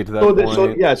 years to get to that So, point.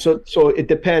 so it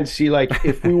depends. See, like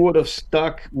if we would have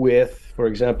stuck with, for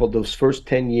example, those first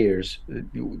 10 years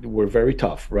were very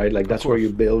tough, right? Like that's where course.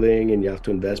 you're building and you have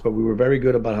to invest. But we were very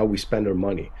good about how we spend our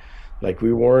money. Like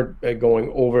we weren't going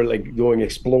over like doing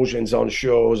explosions on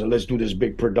shows and let's do this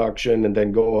big production and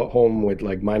then go home with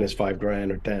like minus 5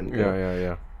 grand or 10. You know?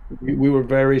 Yeah. We were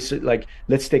very like,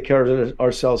 let's take care of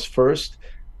ourselves first,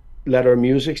 let our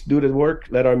music do the work,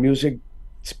 let our music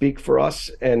speak for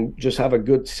us, and just have a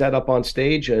good setup on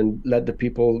stage and let the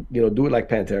people, do it like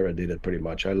Pantera did it pretty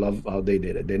much. I love how they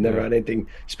did it. They never Yeah. had anything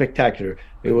spectacular.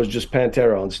 It was just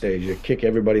Pantera on stage. They kick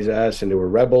everybody's ass and they were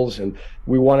rebels, and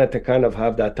we wanted to kind of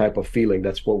have that type of feeling.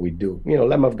 That's what we do.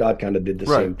 Lamb of God kind of did the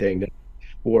Right. same thing.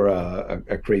 Or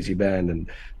a crazy band, and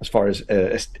as far as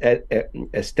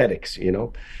aesthetics,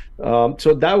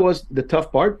 so that was the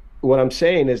tough part. What I'm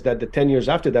saying is that the 10 years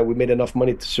after that, we made enough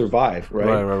money to survive,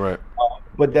 right? Right.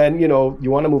 But then, you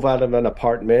want to move out of an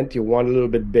apartment, you want a little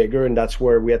bit bigger, and that's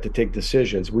where we had to take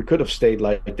decisions. We could have stayed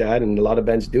like that, and a lot of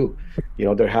bands do.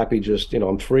 They're happy just,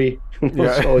 I'm free.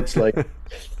 Yeah. So it's like,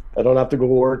 I don't have to go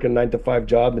work a 9 to 5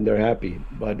 job, and they're happy.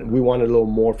 But we wanted a little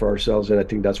more for ourselves, and I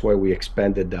think that's why we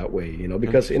expanded that way,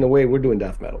 because in a way, we're doing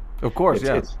death metal. Of course,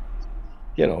 yeah. It's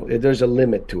there's a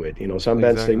limit to it. Some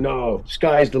bands say, no,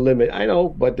 sky's the limit. I know,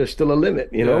 but there's still a limit,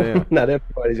 Yeah. Not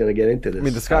everybody's going to get into this. I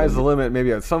mean, the sky's the limit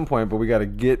maybe at some point, but we got to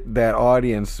get that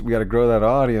audience. We got to grow that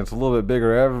audience a little bit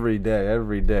bigger every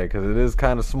day, because it is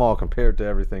kind of small compared to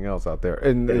everything else out there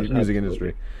in the music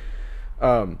industry.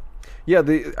 One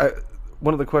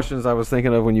of the questions I was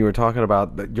thinking of when you were talking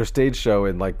about your stage show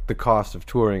and like the cost of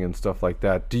touring and stuff like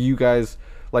that. Do you guys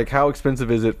like how expensive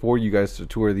is it for you guys to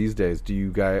tour these days? Do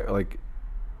you guys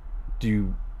do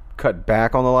you cut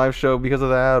back on the live show because of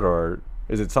that, or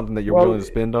is it something that you're willing to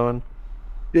spend on?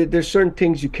 There's certain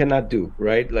things you cannot do,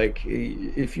 right? Like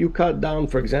if you cut down,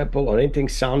 for example, on anything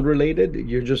sound related,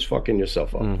 you're just fucking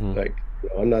yourself up. Mm-hmm. Like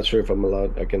I'm not sure if I'm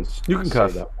allowed. I can. You can say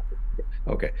cuss. that.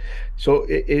 Okay, so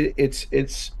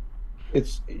it's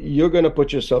it's you're going to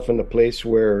put yourself in a place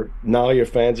where now your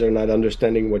fans are not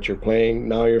understanding what you're playing.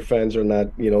 Now your fans are not,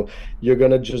 you're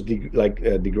going to just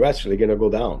digress. You're going to go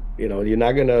down. You're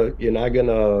not going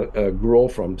to grow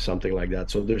from something like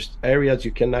that. So there's areas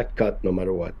you cannot cut no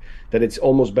matter what. That it's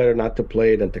almost better not to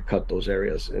play than to cut those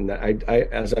areas. And I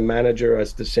as a manager,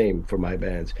 it's the same for my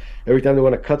bands. Every time they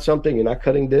want to cut something, you're not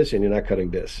cutting this and you're not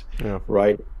cutting this,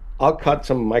 right? I'll cut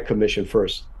some of my commission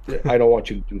first. I don't want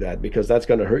you to do that because that's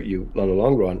going to hurt you on the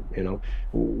long run.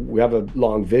 We have a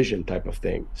long vision type of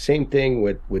thing. Same thing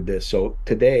with this. So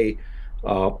today,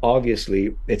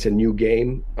 obviously, it's a new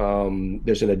game.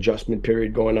 There's an adjustment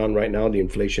period going on right now. The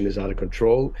inflation is out of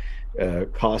control.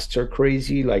 Costs are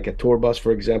crazy. Like a tour bus,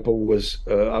 for example, was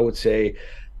I would say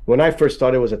when I first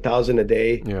started, it was 1,000 a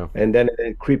day, and then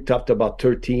it creeped up to about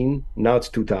 13. Now it's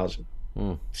 2,000.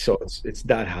 So it's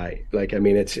that high. Like, I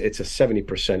mean, it's a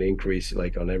 70% increase,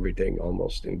 like on everything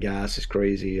almost, and gas is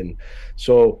crazy. And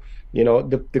so,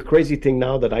 the crazy thing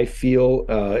now that I feel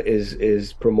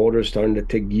is promoters starting to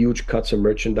take huge cuts of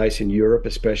merchandise in Europe,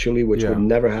 especially, which would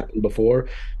never happen before.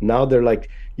 Now they're like,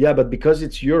 yeah, but because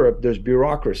it's Europe, there's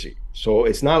bureaucracy. So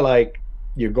it's not like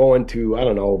you're going to, I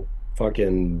don't know,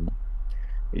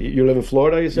 you live in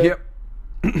Florida, you said? Yep.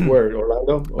 Where,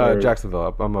 Orlando?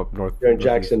 Jacksonville. I'm up north. You're in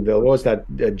Jacksonville. What was that?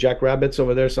 Jackrabbits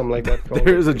over there, something like that?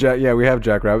 There is a Yeah, we have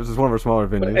Jackrabbits. It's one of our smaller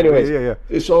venues. Anyways, yeah.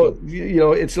 So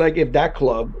it's like if that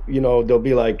club, they'll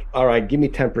be like, all right, give me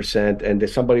 10%, and then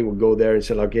somebody will go there and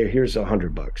say, okay, here's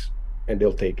 $100, and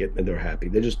they'll take it, and they're happy.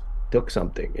 They just took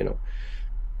something,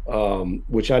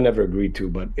 which I never agreed to,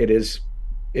 but it is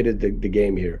the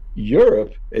game here.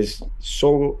 Europe is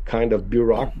so kind of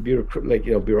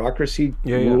bureaucracy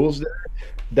rules there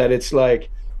that it's like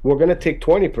we're going to take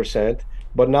 20%,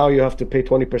 but now you have to pay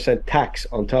 20% tax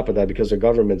on top of that because the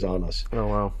government's on us. Oh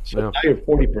wow! So now you're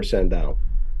 40% down,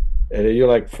 and you're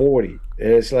like 40,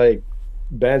 and it's like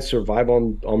bands survive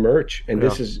on merch, and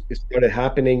it started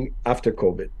happening after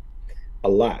COVID, a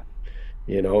lot.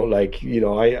 I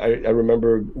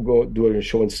remember doing a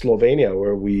show in Slovenia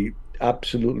where we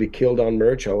absolutely killed on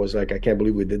merch. I was like, I can't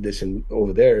believe we did this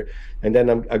over there. And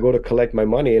then I go to collect my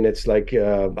money, and it's like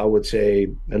I would say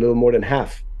a little more than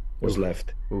half was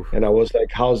left. And I was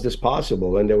like, how is this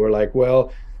possible? And they were like,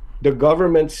 well, the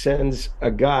government sends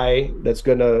a guy that's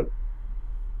gonna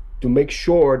to make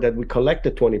sure that we collect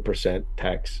the 20%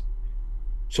 tax.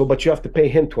 So, but you have to pay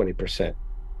him 20%.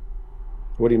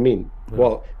 What do you mean?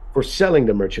 Well, for selling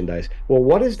the merchandise. Well,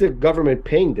 what is the government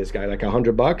paying this guy? Like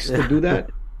 $100 to do that?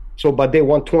 So, but they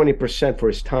want 20% for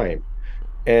his time.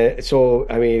 And so,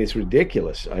 I mean, it's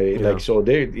ridiculous. So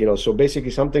so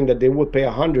basically something that they would pay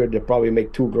 100, they probably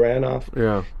make $2,000 off.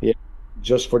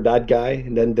 Just for that guy.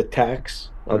 And then the tax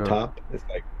on top. It's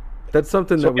like, that's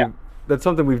something that's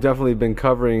something we've definitely been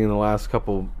covering in the last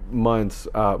couple months,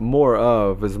 more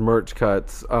of is merch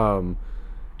cuts. And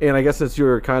I guess since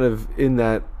you're kind of in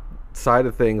that side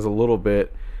of things a little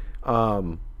bit,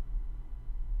 could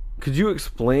you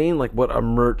explain like what a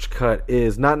merch cut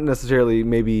is? Not necessarily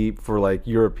maybe for like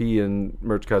European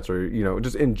merch cuts or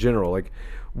just in general. Like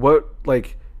what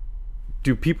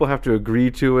do people have to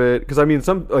agree to it? Because I mean,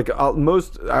 some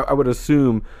I would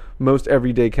assume most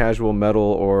everyday casual metal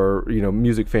or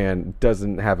music fan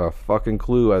doesn't have a fucking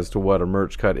clue as to what a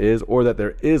merch cut is or that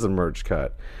there is a merch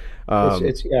cut.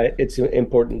 It's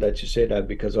important that you say that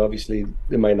because obviously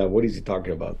they might not. What is he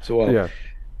talking about? So,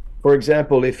 for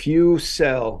example, if you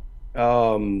sell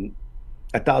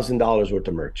 $1,000 worth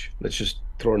of merch, let's just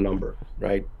throw a number,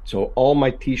 right? So all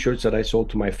my T-shirts that I sold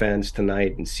to my fans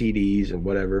tonight and CDs and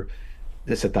whatever,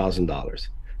 that's $1,000.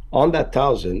 On that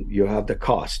 1,000, you have the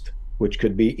cost, which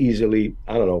could be easily,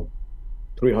 I don't know,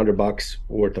 $300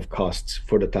 worth of costs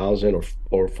for the 1,000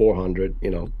 or 400.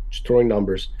 Just throwing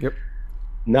numbers. Yep.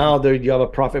 Now there you have a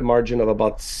profit margin of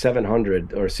about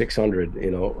 700 or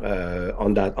 600,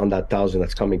 on that 1,000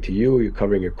 that's coming to you. You're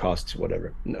covering your costs,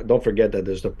 whatever. Don't forget that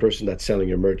there's the person that's selling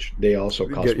your merch. They also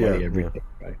cost money everything,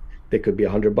 right? They could be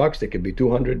 $100, they could be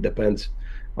 200, depends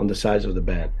on the size of the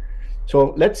band.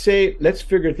 So let's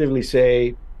figuratively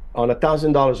say on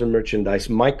 $1,000 of merchandise,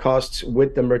 my costs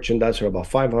with the merchandise are about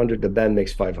 500. The band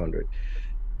makes 500.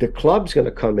 The club's going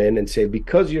to come in and say,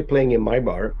 because you're playing in my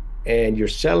bar and you're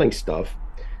selling stuff,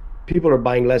 people are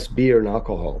buying less beer and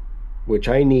alcohol, which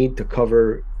I need to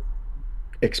cover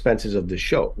expenses of the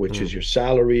show, which is your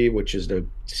salary, which is the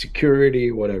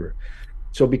security, whatever.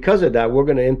 So because of that, we're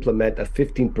going to implement a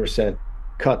 15%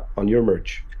 cut on your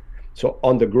merch. So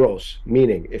on the gross,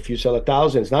 meaning if you sell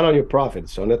 1,000, it's not on your profit,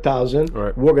 it's on 1,000.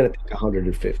 Right. We're going to take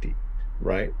 150,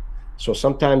 right? So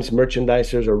sometimes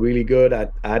merchandisers are really good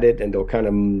at it, and they'll kind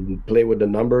of play with the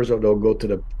numbers, or they'll go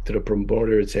to the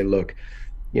promoter and say, look,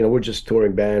 we're just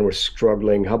touring band, we're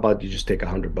struggling. How about you just take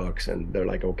 $100? And they're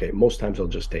like, okay, most times I'll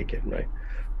just take it, right?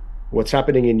 What's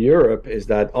happening in Europe is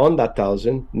that on that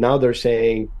thousand, now they're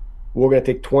saying we're going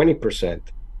to take 20%,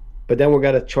 but then we're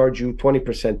going to charge you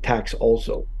 20% tax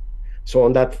also. So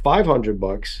on that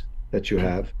 $500 that you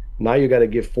have, now you got to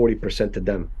give 40% to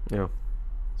them. Yeah.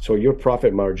 So your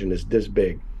profit margin is this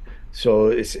big. So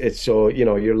it's so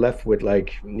you're left with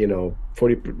like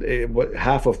 40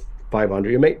 half of 500.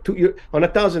 You make you on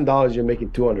 $1,000 you're making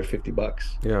 $250.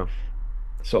 Yeah.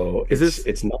 So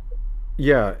it's not.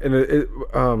 Yeah, and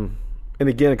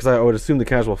again, because I would assume the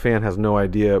casual fan has no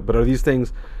idea, but are these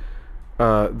things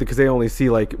because they only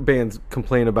see like bands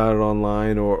complain about it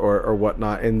online or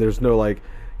whatnot, and there's no like,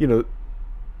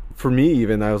 for me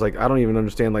even, I was like, I don't even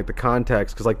understand like the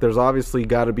context, because like there's obviously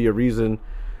got to be a reason.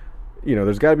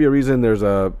 There's got to be a reason there's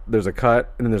a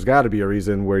cut, and then there's got to be a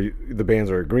reason where the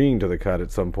bands are agreeing to the cut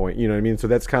at some point. You know what I mean? So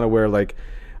that's kind of where like,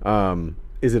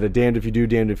 is it a damned if you do,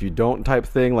 damned if you don't type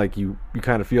thing? Like you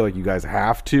kind of feel like you guys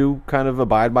have to kind of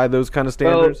abide by those kind of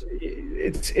standards? Well,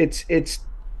 it's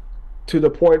to the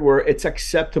point where it's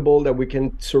acceptable that we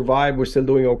can survive. We're still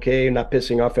doing okay, not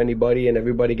pissing off anybody, and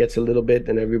everybody gets a little bit,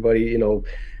 and everybody,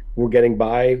 we're getting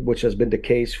by, which has been the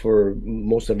case for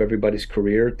most of everybody's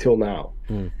career till now.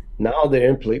 Now they're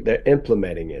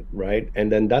implementing it, right?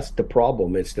 And then that's the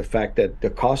problem. It's the fact that the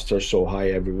costs are so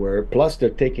high everywhere. Plus, they're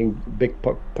taking big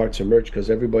parts of merch because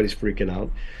everybody's freaking out.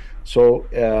 So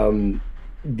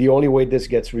the only way this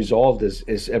gets resolved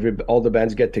is all the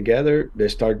bands get together. They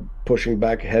start pushing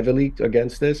back heavily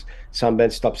against this. Some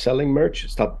bands stop selling merch,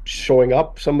 stop showing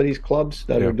up. Some of these clubs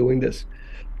that are doing this,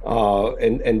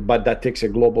 but that takes a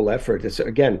global effort. It's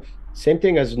again. Same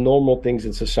thing as normal things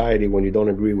in society when you don't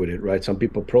agree with it, right? Some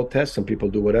people protest, some people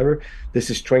do whatever. This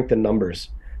is strength in numbers.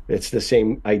 It's the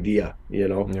same idea,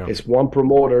 It's one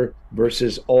promoter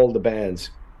versus all the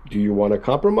bands. Do you want to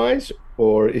compromise?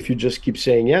 Or if you just keep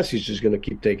saying yes, he's just going to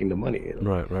keep taking the money.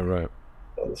 Right.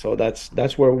 So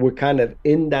that's where we're kind of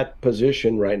in that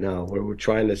position right now, where we're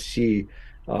trying to see.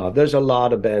 There's a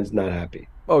lot of bands not happy.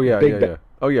 Oh, yeah, yeah.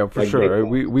 Oh, yeah, for sure.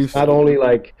 We've not only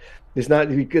like... It's not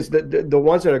because the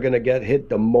ones that are going to get hit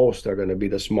the most are going to be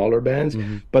the smaller bands.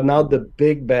 But now the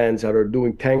big bands that are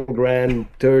doing 10 grand,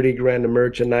 30 grand a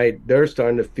merch a night, they're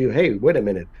starting to feel, hey, wait a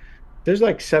minute. There's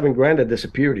like 7 grand that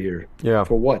disappeared here. Yeah.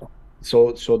 For what?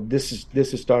 So this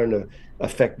is starting to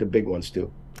affect the big ones too.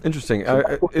 Interesting. So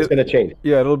it's going to change.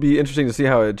 Yeah, it'll be interesting to see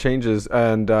how it changes.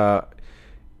 And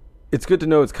it's good to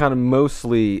know it's kind of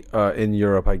mostly in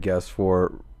Europe, I guess,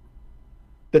 for...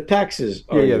 The taxes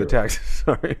are the taxes.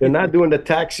 Sorry, they're not doing the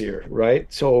tax here, right?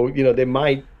 So they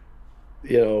might,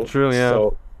 True, yeah.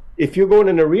 So if you're going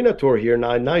an arena tour here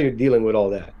now you're dealing with all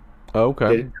that.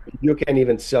 Okay. You can't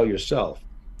even sell yourself.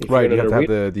 Right, you have to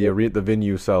have the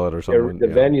venue sell it or something. The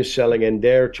venue selling, and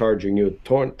they're charging you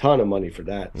a ton of money for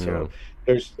that. So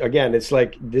there's again, it's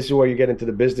like this is where you get into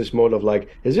the business mode of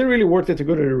like, is it really worth it to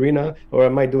go to the arena, or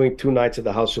am I doing 2 nights at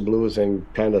the House of Blues and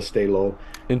kind of stay low?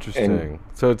 Interesting.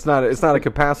 So it's not a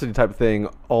capacity type thing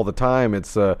all the time.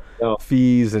 It's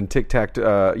fees and tic-tac,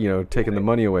 taking the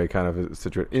money away kind of a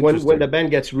situation. When the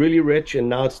band gets really rich, and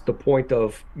now it's the point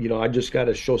of, I just got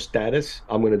to show status,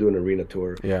 I'm going to do an arena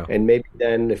tour. Yeah. And maybe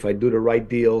then if I do the right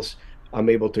deals, I'm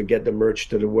able to get the merch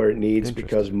to where it needs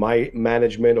because my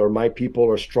management or my people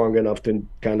are strong enough to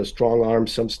kind of strong arm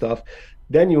some stuff.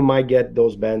 Then you might get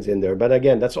those bands in there. But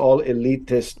again, that's all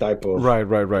elitist type of...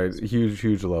 Right.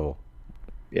 Huge level.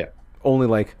 Yeah. Only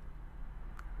like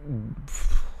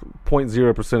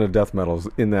 0.0% of death metals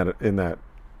in that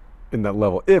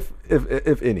level, if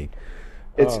any.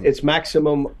 It's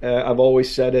maximum. I've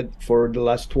always said it for the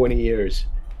last 20 years.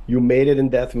 You made it in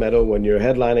death metal when you're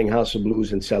headlining House of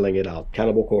Blues and selling it out.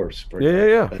 Cannibal Corpse.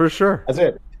 Yeah, for sure. That's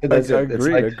it.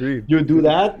 Agreed. You do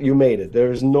that, you made it.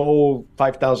 There's no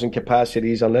 5,000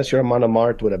 capacities unless you're a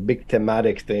Monomart with a big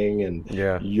thematic thing, and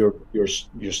you're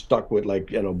stuck with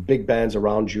big bands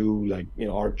around you, like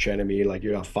Arch Enemy, like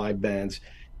you have 5 bands,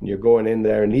 and you're going in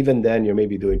there, and even then you're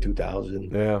maybe doing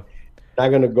 2,000. Yeah. Not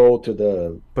going to go to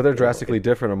the... But they're drastically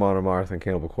different, a Monomarth and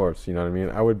Cannibal Corpse, you know what I mean?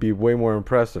 I would be way more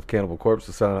impressed if Cannibal Corpse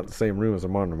was selling out the same room as a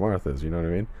Monomarth is, you know what I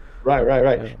mean? Right.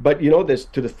 Yeah. But there's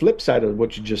to the flip side of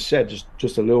what you just said,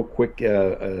 just a little quick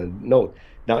note.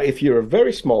 Now, if you're a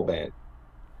very small band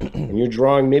and you're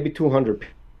drawing maybe 200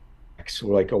 packs,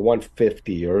 or like a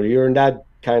 150, or you're in that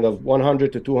kind of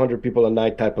 100 to 200 people a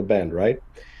night type of band, right?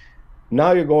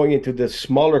 Now you're going into the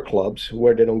smaller clubs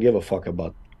where they don't give a fuck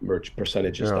about merch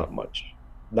percentages that much.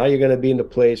 Now you're going to be in the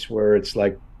place where it's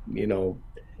like,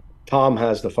 Tom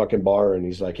has the fucking bar, and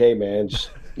he's like, "Hey, man,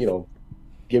 just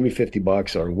give me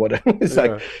 $50 or whatever." It's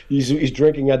like Yeah. he's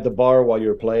drinking at the bar while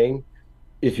you're playing.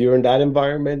 If you're in that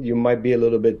environment, you might be a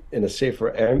little bit in a safer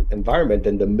environment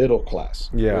than the middle class,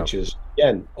 Yeah. which is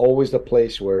again always the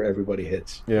place where everybody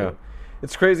hits. Yeah.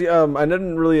 It's crazy. I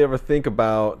didn't really ever think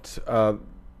about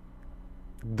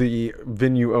the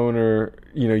venue owner,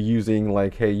 using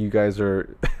like, hey, you guys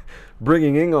are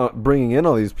bringing in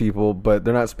all these people, but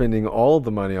they're not spending all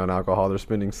the money on alcohol. They're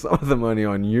spending some of the money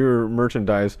on your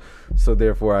merchandise. So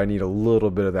therefore, I need a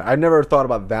little bit of that. I never thought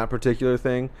about that particular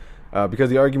thing, because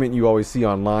the argument you always see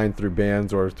online through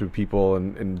bands or through people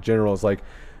in general is like,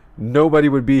 nobody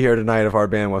would be here tonight if our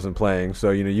band wasn't playing.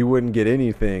 So, you wouldn't get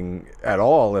anything at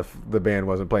all if the band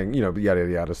wasn't playing, yada, yada,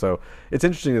 yada. So it's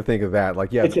interesting to think of that.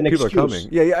 Like, yeah, It's an people excuse. are coming.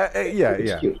 Yeah.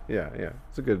 Excuse.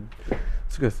 It's a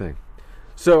good thing.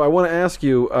 So I want to ask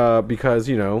you, because,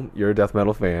 you're a death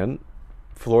metal fan.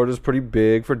 Florida's pretty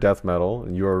big for death metal,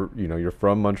 and you're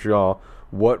from Montreal.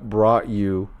 What brought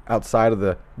you outside of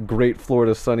the great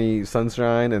Florida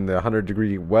sunshine and the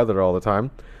 100-degree weather all the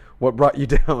time? What brought you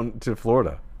down to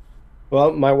Florida?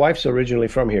 Well, my wife's originally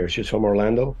from here. She's from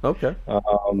Orlando. Okay.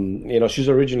 She's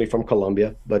originally from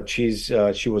Colombia, but she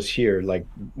was here like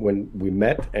when we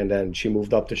met, and then she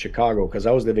moved up to Chicago because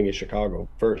I was living in Chicago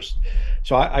first.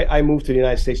 So I moved to the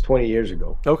United States 20 years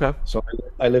ago. Okay. So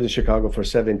I lived in Chicago for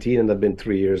 17, and I've been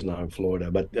 3 years now in Florida.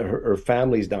 But her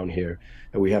family's down here,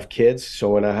 and we have kids. So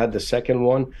when I had the second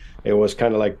one, it was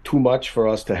kind of like too much for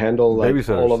us to handle, like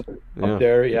Babysitters. all of it Yeah. up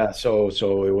there. Yeah. So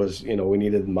it was, we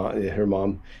needed her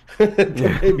mom to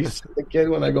babysit the kid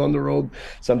when I go on the road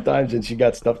sometimes, and she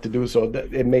got stuff to do. So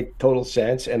it made total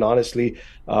sense. And honestly,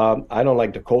 I don't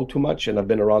like the cold too much, and I've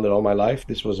been around it all my life.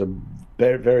 This was a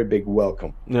very, very big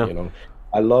welcome. Yeah.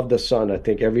 I love the sun. I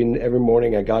think every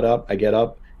morning I get up, I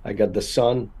got the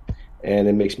sun, and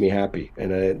it makes me happy.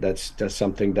 And that's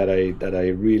something that I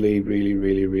really, really,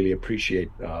 really, really appreciate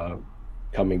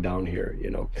coming down here.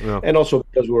 Yeah. And also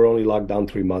because we're only locked down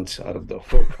 3 months out of the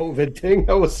whole COVID thing.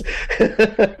 I was,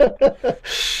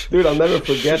 dude, I'll never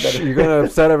forget that. You're gonna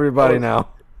upset everybody now.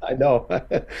 I know,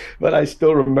 but I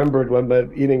still remembered when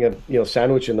I'm eating a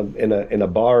sandwich in a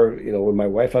bar, with my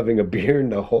wife having a beer,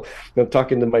 and I'm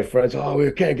talking to my friends. Oh, we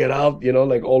can't get out,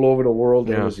 like all over the world.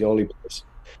 And Yeah. it was the only place.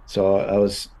 So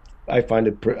I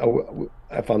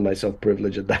found myself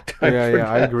privileged at that time. Yeah, for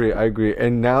I that. agree.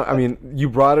 And now, I mean, you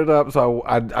brought it up, so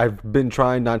I've been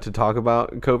trying not to talk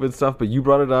about COVID stuff, but you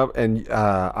brought it up, and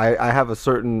I have a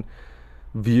certain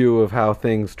view of how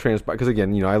things transpire. Because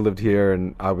again, I lived here,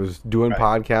 and I was doing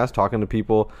podcasts, talking to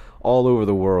people all over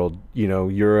the world,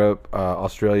 Europe,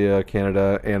 Australia,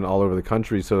 Canada, and all over the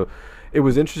country. So it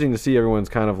was interesting to see everyone's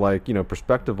kind of like,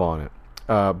 perspective on it.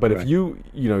 But if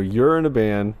you're in a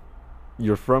band,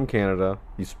 you're from Canada,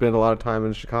 you spend a lot of time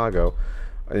in Chicago,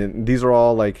 and these are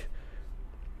all like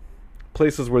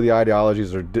places where the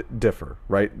ideologies are differ,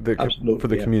 right? Absolutely, for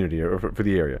the yeah. community or for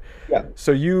the area. Yeah.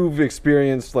 So you've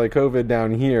experienced like COVID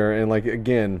down here, and like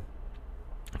again,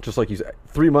 just like you said,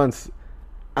 3 months.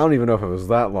 I don't even know if it was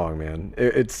that long, man.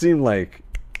 It seemed like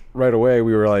right away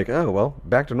we were like, oh well,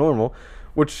 back to normal,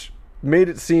 which made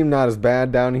it seem not as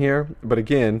bad down here. But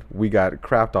again, we got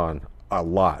crapped on a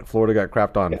lot. Florida got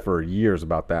crapped on for years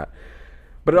about that.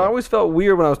 But it always felt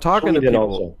weird when I was talking to Sweden people.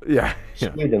 also. Yeah.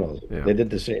 Sweden also. Yeah. They did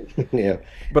the same. Yeah.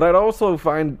 But I'd also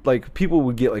find like people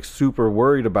would get like super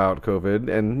worried about COVID,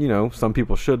 and some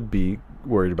people should be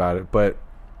worried about it, but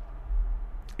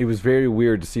it was very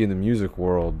weird to see in the music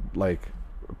world like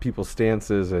people's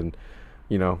stances, and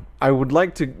I would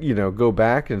like to go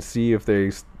back and see if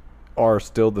they are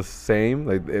still the same,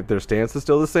 like if their stance is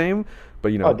still the same,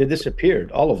 but they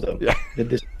disappeared, all of them. Yeah. They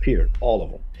disappeared, all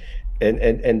of them.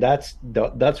 And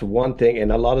that's one thing,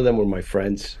 and a lot of them were my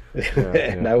friends.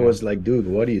 And I was like, dude,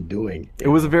 what are you doing? It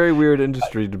was a very weird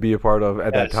industry to be a part of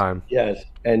at that time. Yes.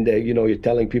 And you're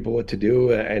telling people what to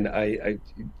do, and I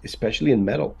especially in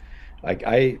metal, like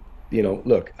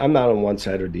look, I'm not on one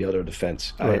side or the other of the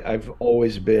fence. Right. I've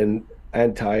always been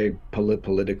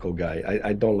anti-political guy.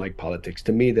 I don't like politics.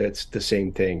 To me, that's the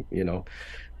same thing,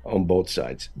 on both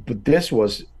sides. But this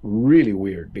was really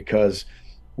weird because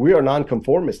we are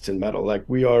nonconformists in metal. Like,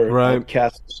 we are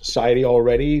outcast society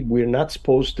already. We're not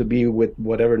supposed to be with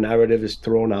whatever narrative is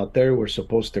thrown out there. We're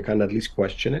supposed to kind of at least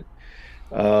question it.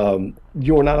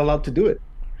 You're not allowed to do it.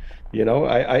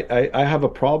 I have a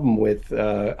problem with,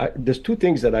 there's two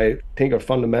things that I think are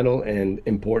fundamental and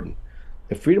important: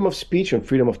 the freedom of speech and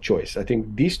freedom of choice. I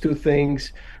think these two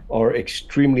things are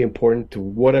extremely important to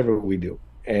whatever we do.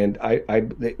 And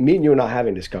me and you are not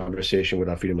having this conversation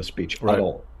without freedom of speech at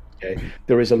all. Okay,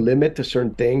 there is a limit to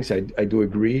certain things. I do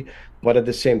agree, but at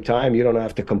the same time, you don't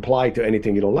have to comply to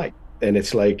anything you don't like. And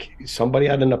it's like somebody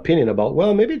had an opinion about,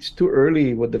 well, maybe it's too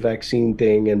early with the vaccine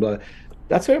thing, and blah.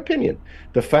 That's their opinion.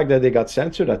 The fact that they got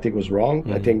censored, I think, was wrong.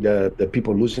 I think the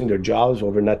people losing their jobs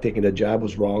over not taking the jab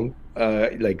was wrong.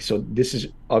 Like, so this is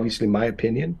obviously my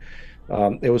opinion.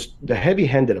 It was the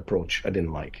heavy-handed approach I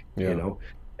didn't like, Yeah.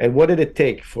 And what did it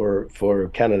take for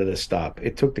Canada to stop?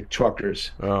 It took the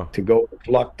truckers Oh. to go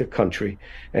block the country,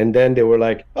 and then they were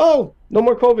like, "Oh, no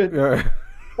more COVID, Yeah.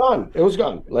 gone. It was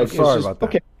gone." Like, it's Sorry just, about that.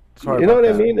 okay, Sorry you know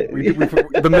about what I mean?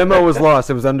 the memo was lost.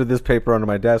 It was under this paper under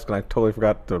my desk, and I totally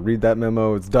forgot to read that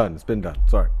memo. It's done. It's been done.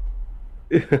 Sorry.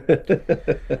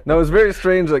 No, it's very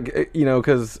strange, like,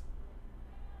 because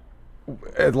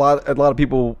a lot of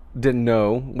people didn't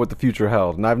know what the future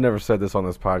held, and I've never said this on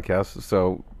this podcast,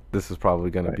 so this is probably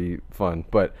going to be fun.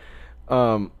 But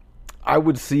I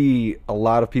would see a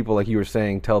lot of people, like you were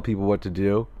saying, tell people what to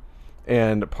do,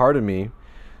 and part of me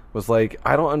was like,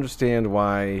 I don't understand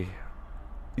why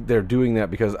they're doing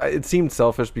that, because it seemed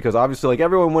selfish, because obviously, like,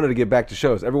 everyone wanted to get back to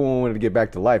shows, everyone wanted to get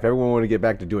back to life, everyone wanted to get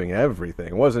back to doing everything.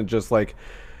 It wasn't just like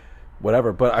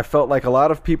whatever. But I felt like a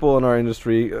lot of people in our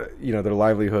industry, their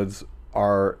livelihoods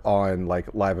are on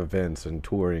like live events and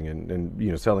touring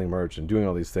and selling merch and doing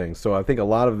all these things. So I think a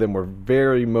lot of them were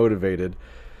very motivated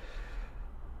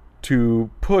to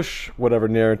push whatever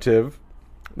narrative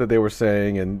that they were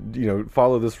saying, and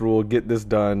follow this rule, get this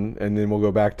done, and then we'll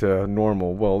go back to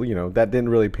normal. Well, that didn't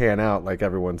really pan out like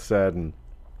everyone said, and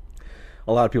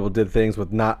a lot of people did things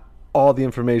with not all the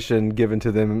information given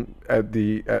to them at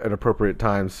an appropriate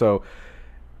time. So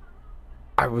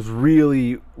I was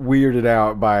really weirded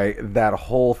out by that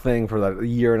whole thing for that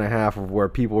year and a half of where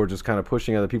people were just kind of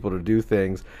pushing other people to do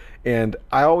things. And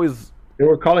I always... They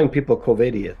were calling people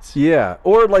COVIDiots. Yeah,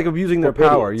 or like abusing their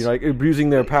power, like abusing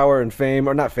their power and fame,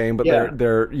 or not fame, but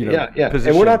their position.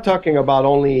 And we're not talking about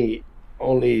only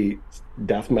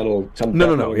death metal.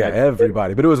 No,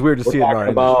 everybody. But it was weird to see it in our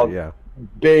industry. Yeah,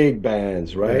 big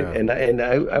bands, right? Yeah. And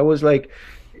I was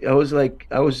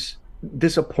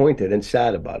disappointed and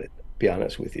sad about it. Be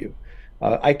honest with you,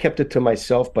 I kept it to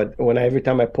myself. But every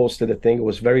time I posted a thing, it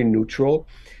was very neutral,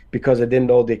 because I didn't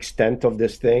know the extent of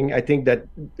this thing. I think that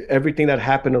everything that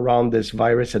happened around this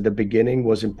virus at the beginning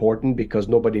was important, because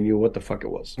nobody knew what the fuck it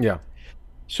was. Yeah.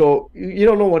 So you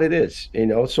don't know what it is,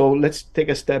 So let's take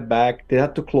a step back. They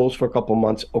had to close for a couple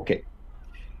months. Okay.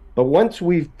 But once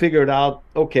we figured out,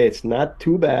 okay, it's not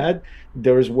too bad.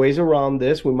 There's ways around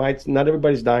this. Not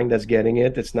everybody's dying that's getting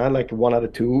it. It's not like 1 out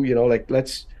of 2, like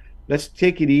let's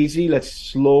take it easy. Let's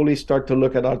slowly start to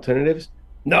look at alternatives.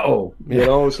 No,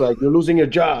 it's like you're losing your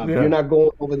job. Yeah. You're not going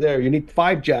over there. You need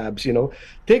 5 jabs,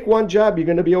 Take 1 jab, you're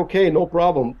going to be okay, no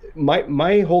problem.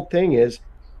 My whole thing is,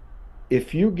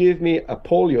 if you give me a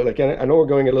polio, like I know we're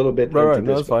going a little bit into right, this.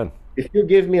 No, that's fine. If you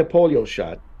give me a polio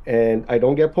shot and I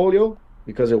don't get polio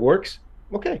because it works,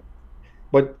 okay.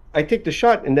 But I take the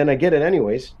shot and then I get it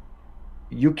anyways.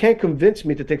 You can't convince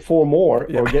me to take 4 more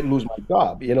or lose my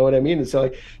job. You know what I mean? It's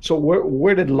like, so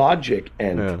where did logic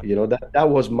end? Yeah. That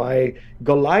was my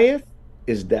Goliath.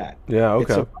 Is that? Yeah.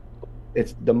 Okay.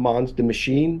 It's the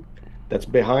machine that's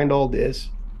behind all this,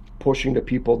 pushing the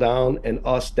people down, and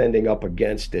us standing up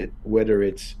against it. Whether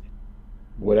it's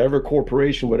whatever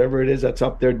corporation, whatever it is that's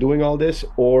up there doing all this,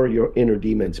 or your inner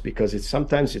demons, because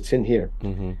sometimes it's in here.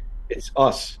 Mm-hmm. It's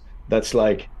us that's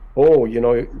like, oh,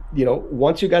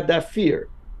 once you got that fear,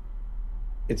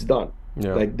 it's done.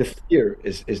 Yeah. Like the fear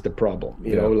is the problem.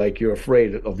 You know, like you're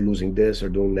afraid of losing this or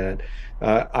doing that.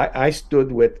 I stood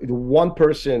with 1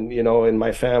 person, in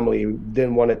my family who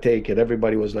didn't want to take it.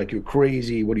 Everybody was like, "You're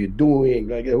crazy. What are you doing?"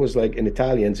 Like it was like in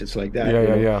Italians, it's like that.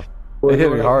 Yeah. It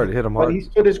hit me hard. It hit him hard. But he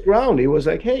stood his ground. He was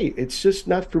like, "Hey, it's just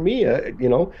not for me."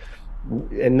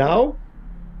 And now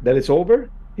that it's over,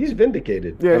 he's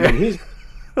vindicated. Yeah. I mean, he's.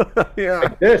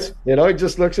 Like this, he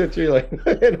just looks at you like,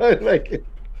 like.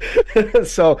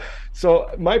 So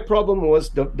my problem was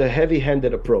the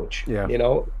heavy-handed approach.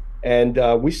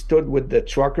 And we stood with the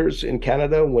truckers in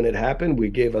Canada when it happened. We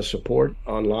gave us support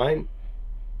online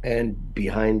and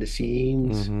behind the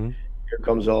scenes. Mm-hmm. Here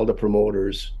comes all the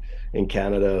promoters in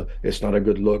Canada. It's not a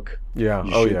good look. Yeah.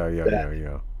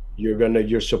 Yeah.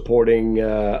 You're supporting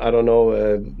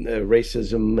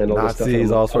racism and all Nazis, this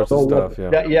stuff. all sorts of stuff.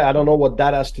 I don't know what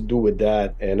that has to do with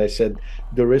that. And I said,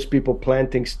 there is people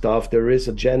planting stuff. There is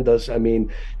agendas. I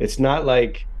mean, it's not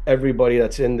like everybody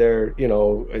that's in there,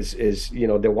 is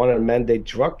they want to mandate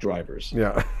truck drivers.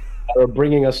 Yeah. Are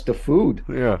bringing us the food.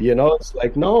 Yeah. It's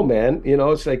like, no, man.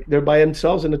 It's like they're by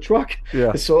themselves in the truck.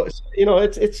 Yeah. So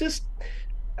it's just,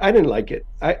 I didn't like it.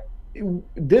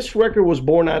 this record was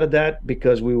born out of that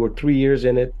because we were 3 years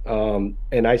in it,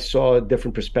 and I saw a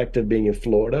different perspective being in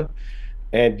Florida.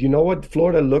 And you know what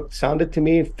Florida sounded to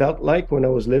me, felt like when I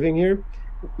was living here,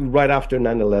 right after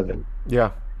 9/11.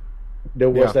 Yeah. There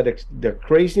was Yeah. the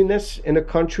craziness in the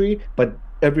country, but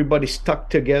everybody stuck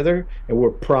together and we're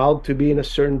proud to be in a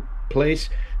certain place.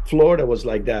 Florida was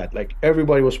like that. Like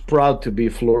everybody was proud to be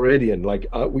Floridian. Like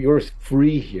we were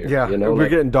free here. Yeah, you know, we're like,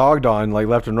 getting dogged on like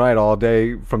left and right all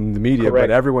day from the media, correct.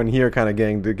 but everyone here kind of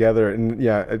getting together, and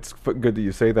yeah, it's good that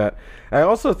you say that. I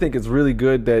also think it's really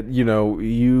good that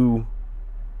you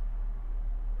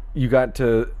got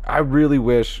to. I really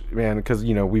wish, man, because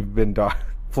we've been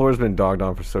Florida's been dogged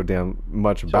on for so damn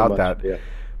much about that. Yeah.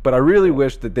 But I really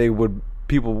wish that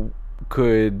people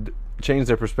could change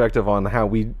their perspective on how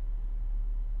we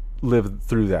lived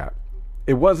through that.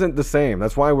 It wasn't the same.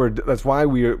 That's why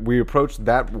we approached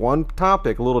that one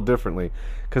topic a little differently,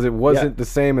 because it wasn't the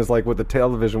same as like what the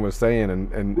television was saying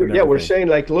and Yeah, we're everything. saying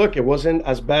like, look, it wasn't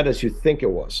as bad as you think it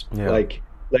was. Yeah. Like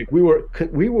we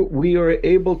were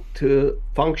able to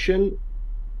function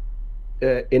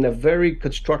in a very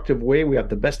constructive way. We have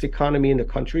the best economy in the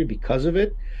country because of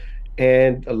it,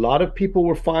 and a lot of people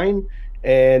were fine,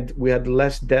 and we had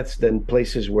less deaths than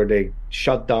places where they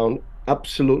shut down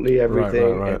absolutely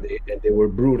everything. Right. And they were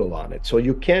brutal on it. So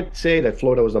you can't say that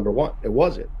Florida was number one. It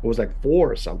wasn't. It was like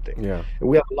 4 or something. Yeah. And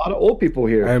we have a lot of old people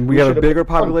here, And we have a bigger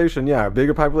population. Yeah,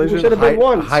 bigger population. We should have been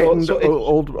one. Heightened So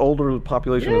older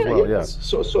population as well. Yeah.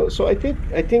 So I think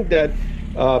that,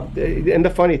 and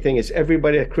the funny thing is,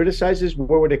 everybody that criticizes,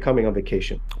 where were they coming on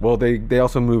vacation? Well, they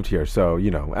also moved here, so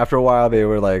after a while they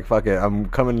were like, "Fuck it, I'm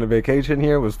coming to vacation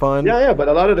here. It was fun." Yeah. But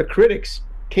a lot of the critics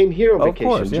came here on Of vacation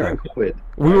course, yeah. during COVID.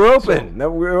 We were open.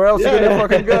 Where else are you gonna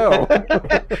fucking go?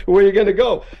 Where are you gonna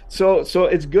go? So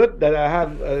it's good that I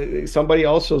have somebody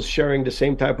also sharing the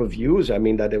same type of views. I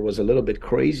mean, that it was a little bit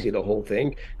crazy, the whole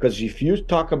thing, because if you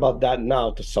talk about that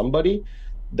now to somebody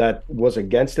that was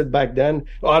against it back then,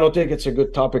 I don't think it's a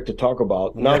good topic to talk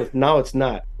about. Now it's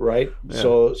not, right? Yeah.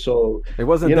 So It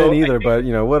wasn't then either, but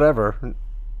whatever.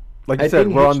 Like you said,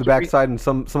 think we're on the history- backside, and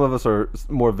some of us are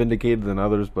more vindicated than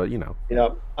others. But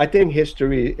I think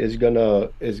history is gonna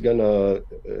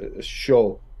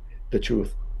show the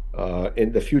truth.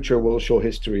 In the future, will show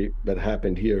history that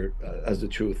happened here as the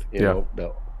truth, of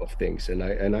things,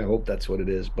 and I hope that's what it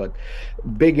is. But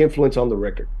big influence on the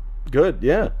record. good,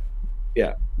 yeah.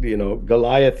 Yeah,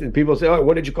 Goliath. And people say, "Oh,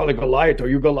 what did you call it, Goliath? Are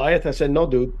you Goliath?" I said, "No,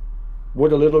 dude. We're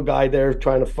the little guy there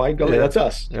trying to fight Goliath. Yeah. That's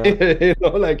us."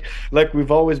 Yeah. like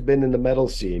we've always been in the metal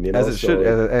scene. As it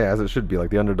should be, like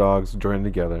the underdogs joining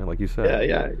together, like you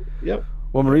said. Yep.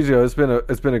 Well, Maurizio,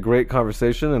 it's been a great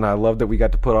conversation, and I love that we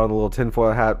got to put on a little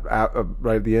tinfoil hat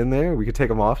right at the end there. We could take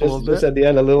them off a little Just bit. at the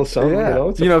end, a little something. Yeah.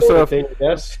 It's a So thing,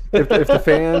 yes. if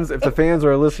the fans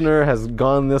or a listener has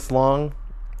gone this long,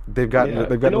 they've gotten a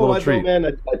little what, treat. though,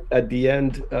 man? At the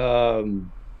end,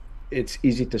 it's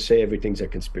easy to say everything's a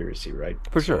conspiracy, right?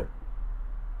 For sure.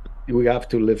 We have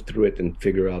to live through it and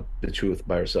figure out the truth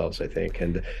by ourselves, I think.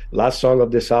 And the last song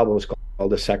of this album is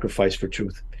called "The Sacrifice for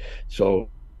Truth." So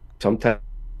sometimes,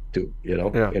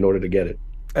 in order to get it.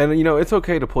 And it's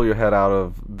okay to pull your head out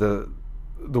of the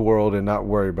world and not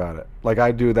worry about it. Like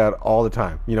I do that all the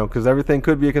time, because everything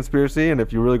could be a conspiracy, and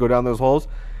if you really go down those holes,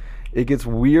 it gets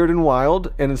weird and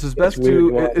wild, and it's best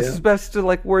to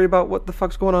like worry about what the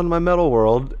fuck's going on in my metal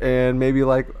world, and maybe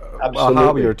like a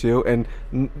hobby or two, and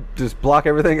just block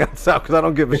everything else out because I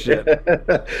don't give a shit.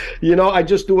 I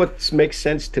just do what makes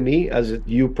sense to me, as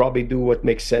you probably do what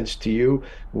makes sense to you.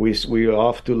 We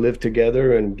have to live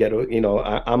together and get.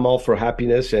 I'm all for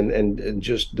happiness and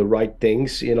just the right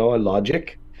things. And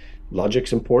logic.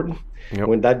 Logic's important. Yep.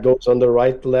 When that goes on the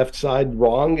right, left side,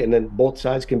 wrong, and then both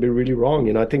sides can be really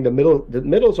wrong. I think the middle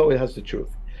always has the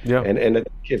truth. Yeah. And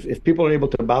if people are able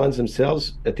to balance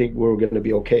themselves, I think we're going to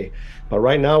be okay. But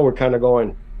right now, we're kind of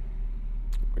going.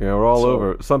 We're all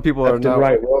over. Some people are now.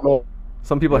 Right.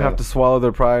 Some people have to swallow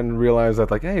their pride and realize that,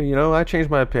 like, hey, I changed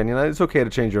my opinion. It's okay to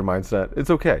change your mindset. It's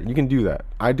okay. You can do that.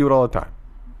 I do it all the time.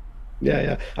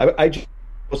 Yeah. I just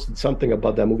posted something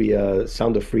about that movie,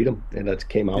 Sound of Freedom, and that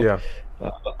came out. Yeah.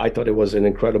 I thought it was an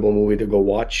incredible movie to go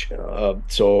watch.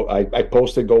 So I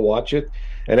posted, go watch it.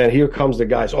 And then here comes the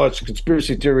guys, oh, it's a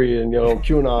conspiracy theory and,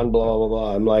 QAnon, blah, blah,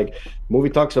 blah. I'm like, movie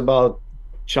talks about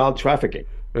child trafficking.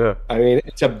 Yeah. I mean,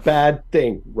 it's a bad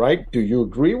thing, right? Do you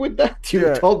agree with that?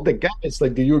 You told the guys,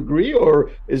 like, do you agree, or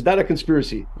is that a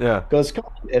conspiracy? Yeah. Because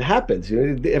it happens.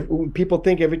 People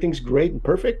think everything's great and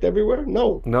perfect everywhere.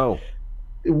 No.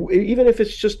 Even if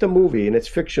it's just a movie and it's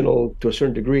fictional to a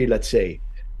certain degree, let's say,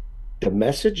 the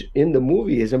message in the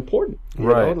movie is important. You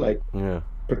know? Like,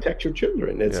 protect your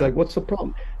children. It's Yeah. like, what's the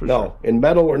problem? For No, sure. in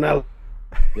metal, we're not,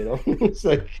 it's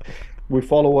like we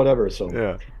follow whatever. So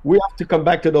Yeah. we have to come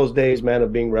back to those days, man,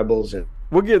 of being rebels, and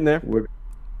We're getting there.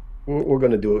 we're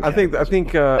going to do it. I think I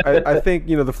think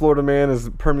the Florida man is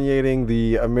permeating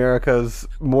the Americas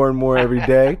more and more every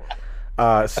day.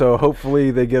 So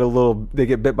hopefully they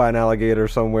get bit by an alligator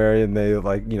somewhere and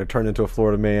they turn into a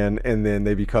Florida man, and then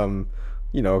they become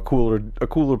a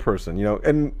cooler person.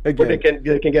 And again,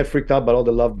 they can get freaked out about all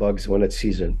the love bugs when it's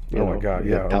season. Oh my god,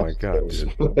 dude.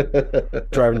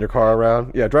 Driving your car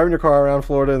around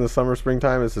Florida in the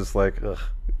springtime is just like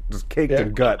just caked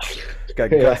in guts.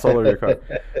 Got guts all over your car.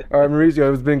 All right,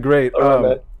 Maurizio, it's been great. All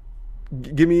right,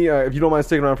 give me if you don't mind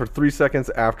sticking around for 3 seconds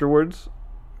afterwards.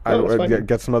 I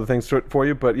get some other things for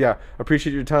you, but yeah,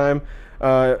 appreciate your time.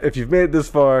 If you've made it this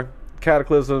far,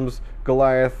 Kataklysm's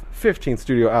Goliath 15th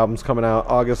studio album's coming out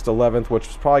August 11th, which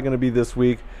is probably going to be this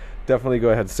week. Definitely go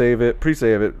ahead, save it,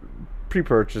 pre-save it,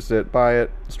 pre-purchase it, buy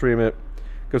it, stream it,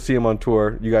 go see him on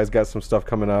tour. You guys got some stuff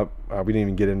coming up. We didn't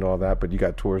even get into all that, but you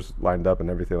got tours lined up and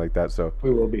everything like that. So we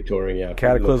will be touring, yeah.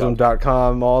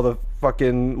 Kataklysm.com. All the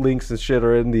fucking links and shit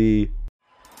are in the...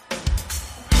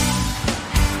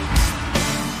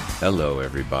 Hello,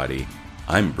 everybody.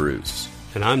 I'm Bruce.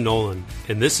 And I'm Nolan,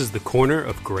 and this is the Corner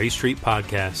of Gray Street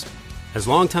podcast. As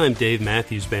longtime Dave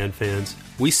Matthews Band fans,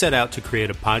 we set out to create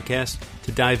a podcast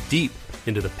to dive deep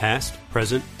into the past,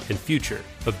 present, and future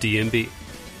of DMB.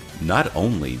 Not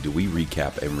only do we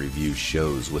recap and review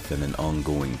shows within an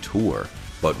ongoing tour,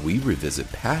 but we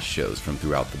revisit past shows from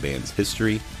throughout the band's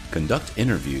history, conduct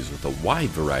interviews with a wide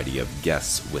variety of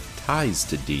guests with ties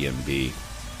to DMB,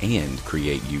 and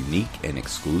create unique and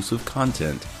exclusive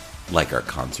content like our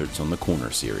Concerts on the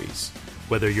Corner series.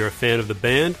 Whether you're a fan of the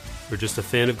band or just a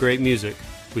fan of great music,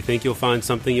 we think you'll find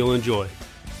something you'll enjoy.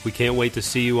 We can't wait to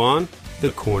see you on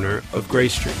the Corner of Gray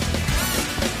Street.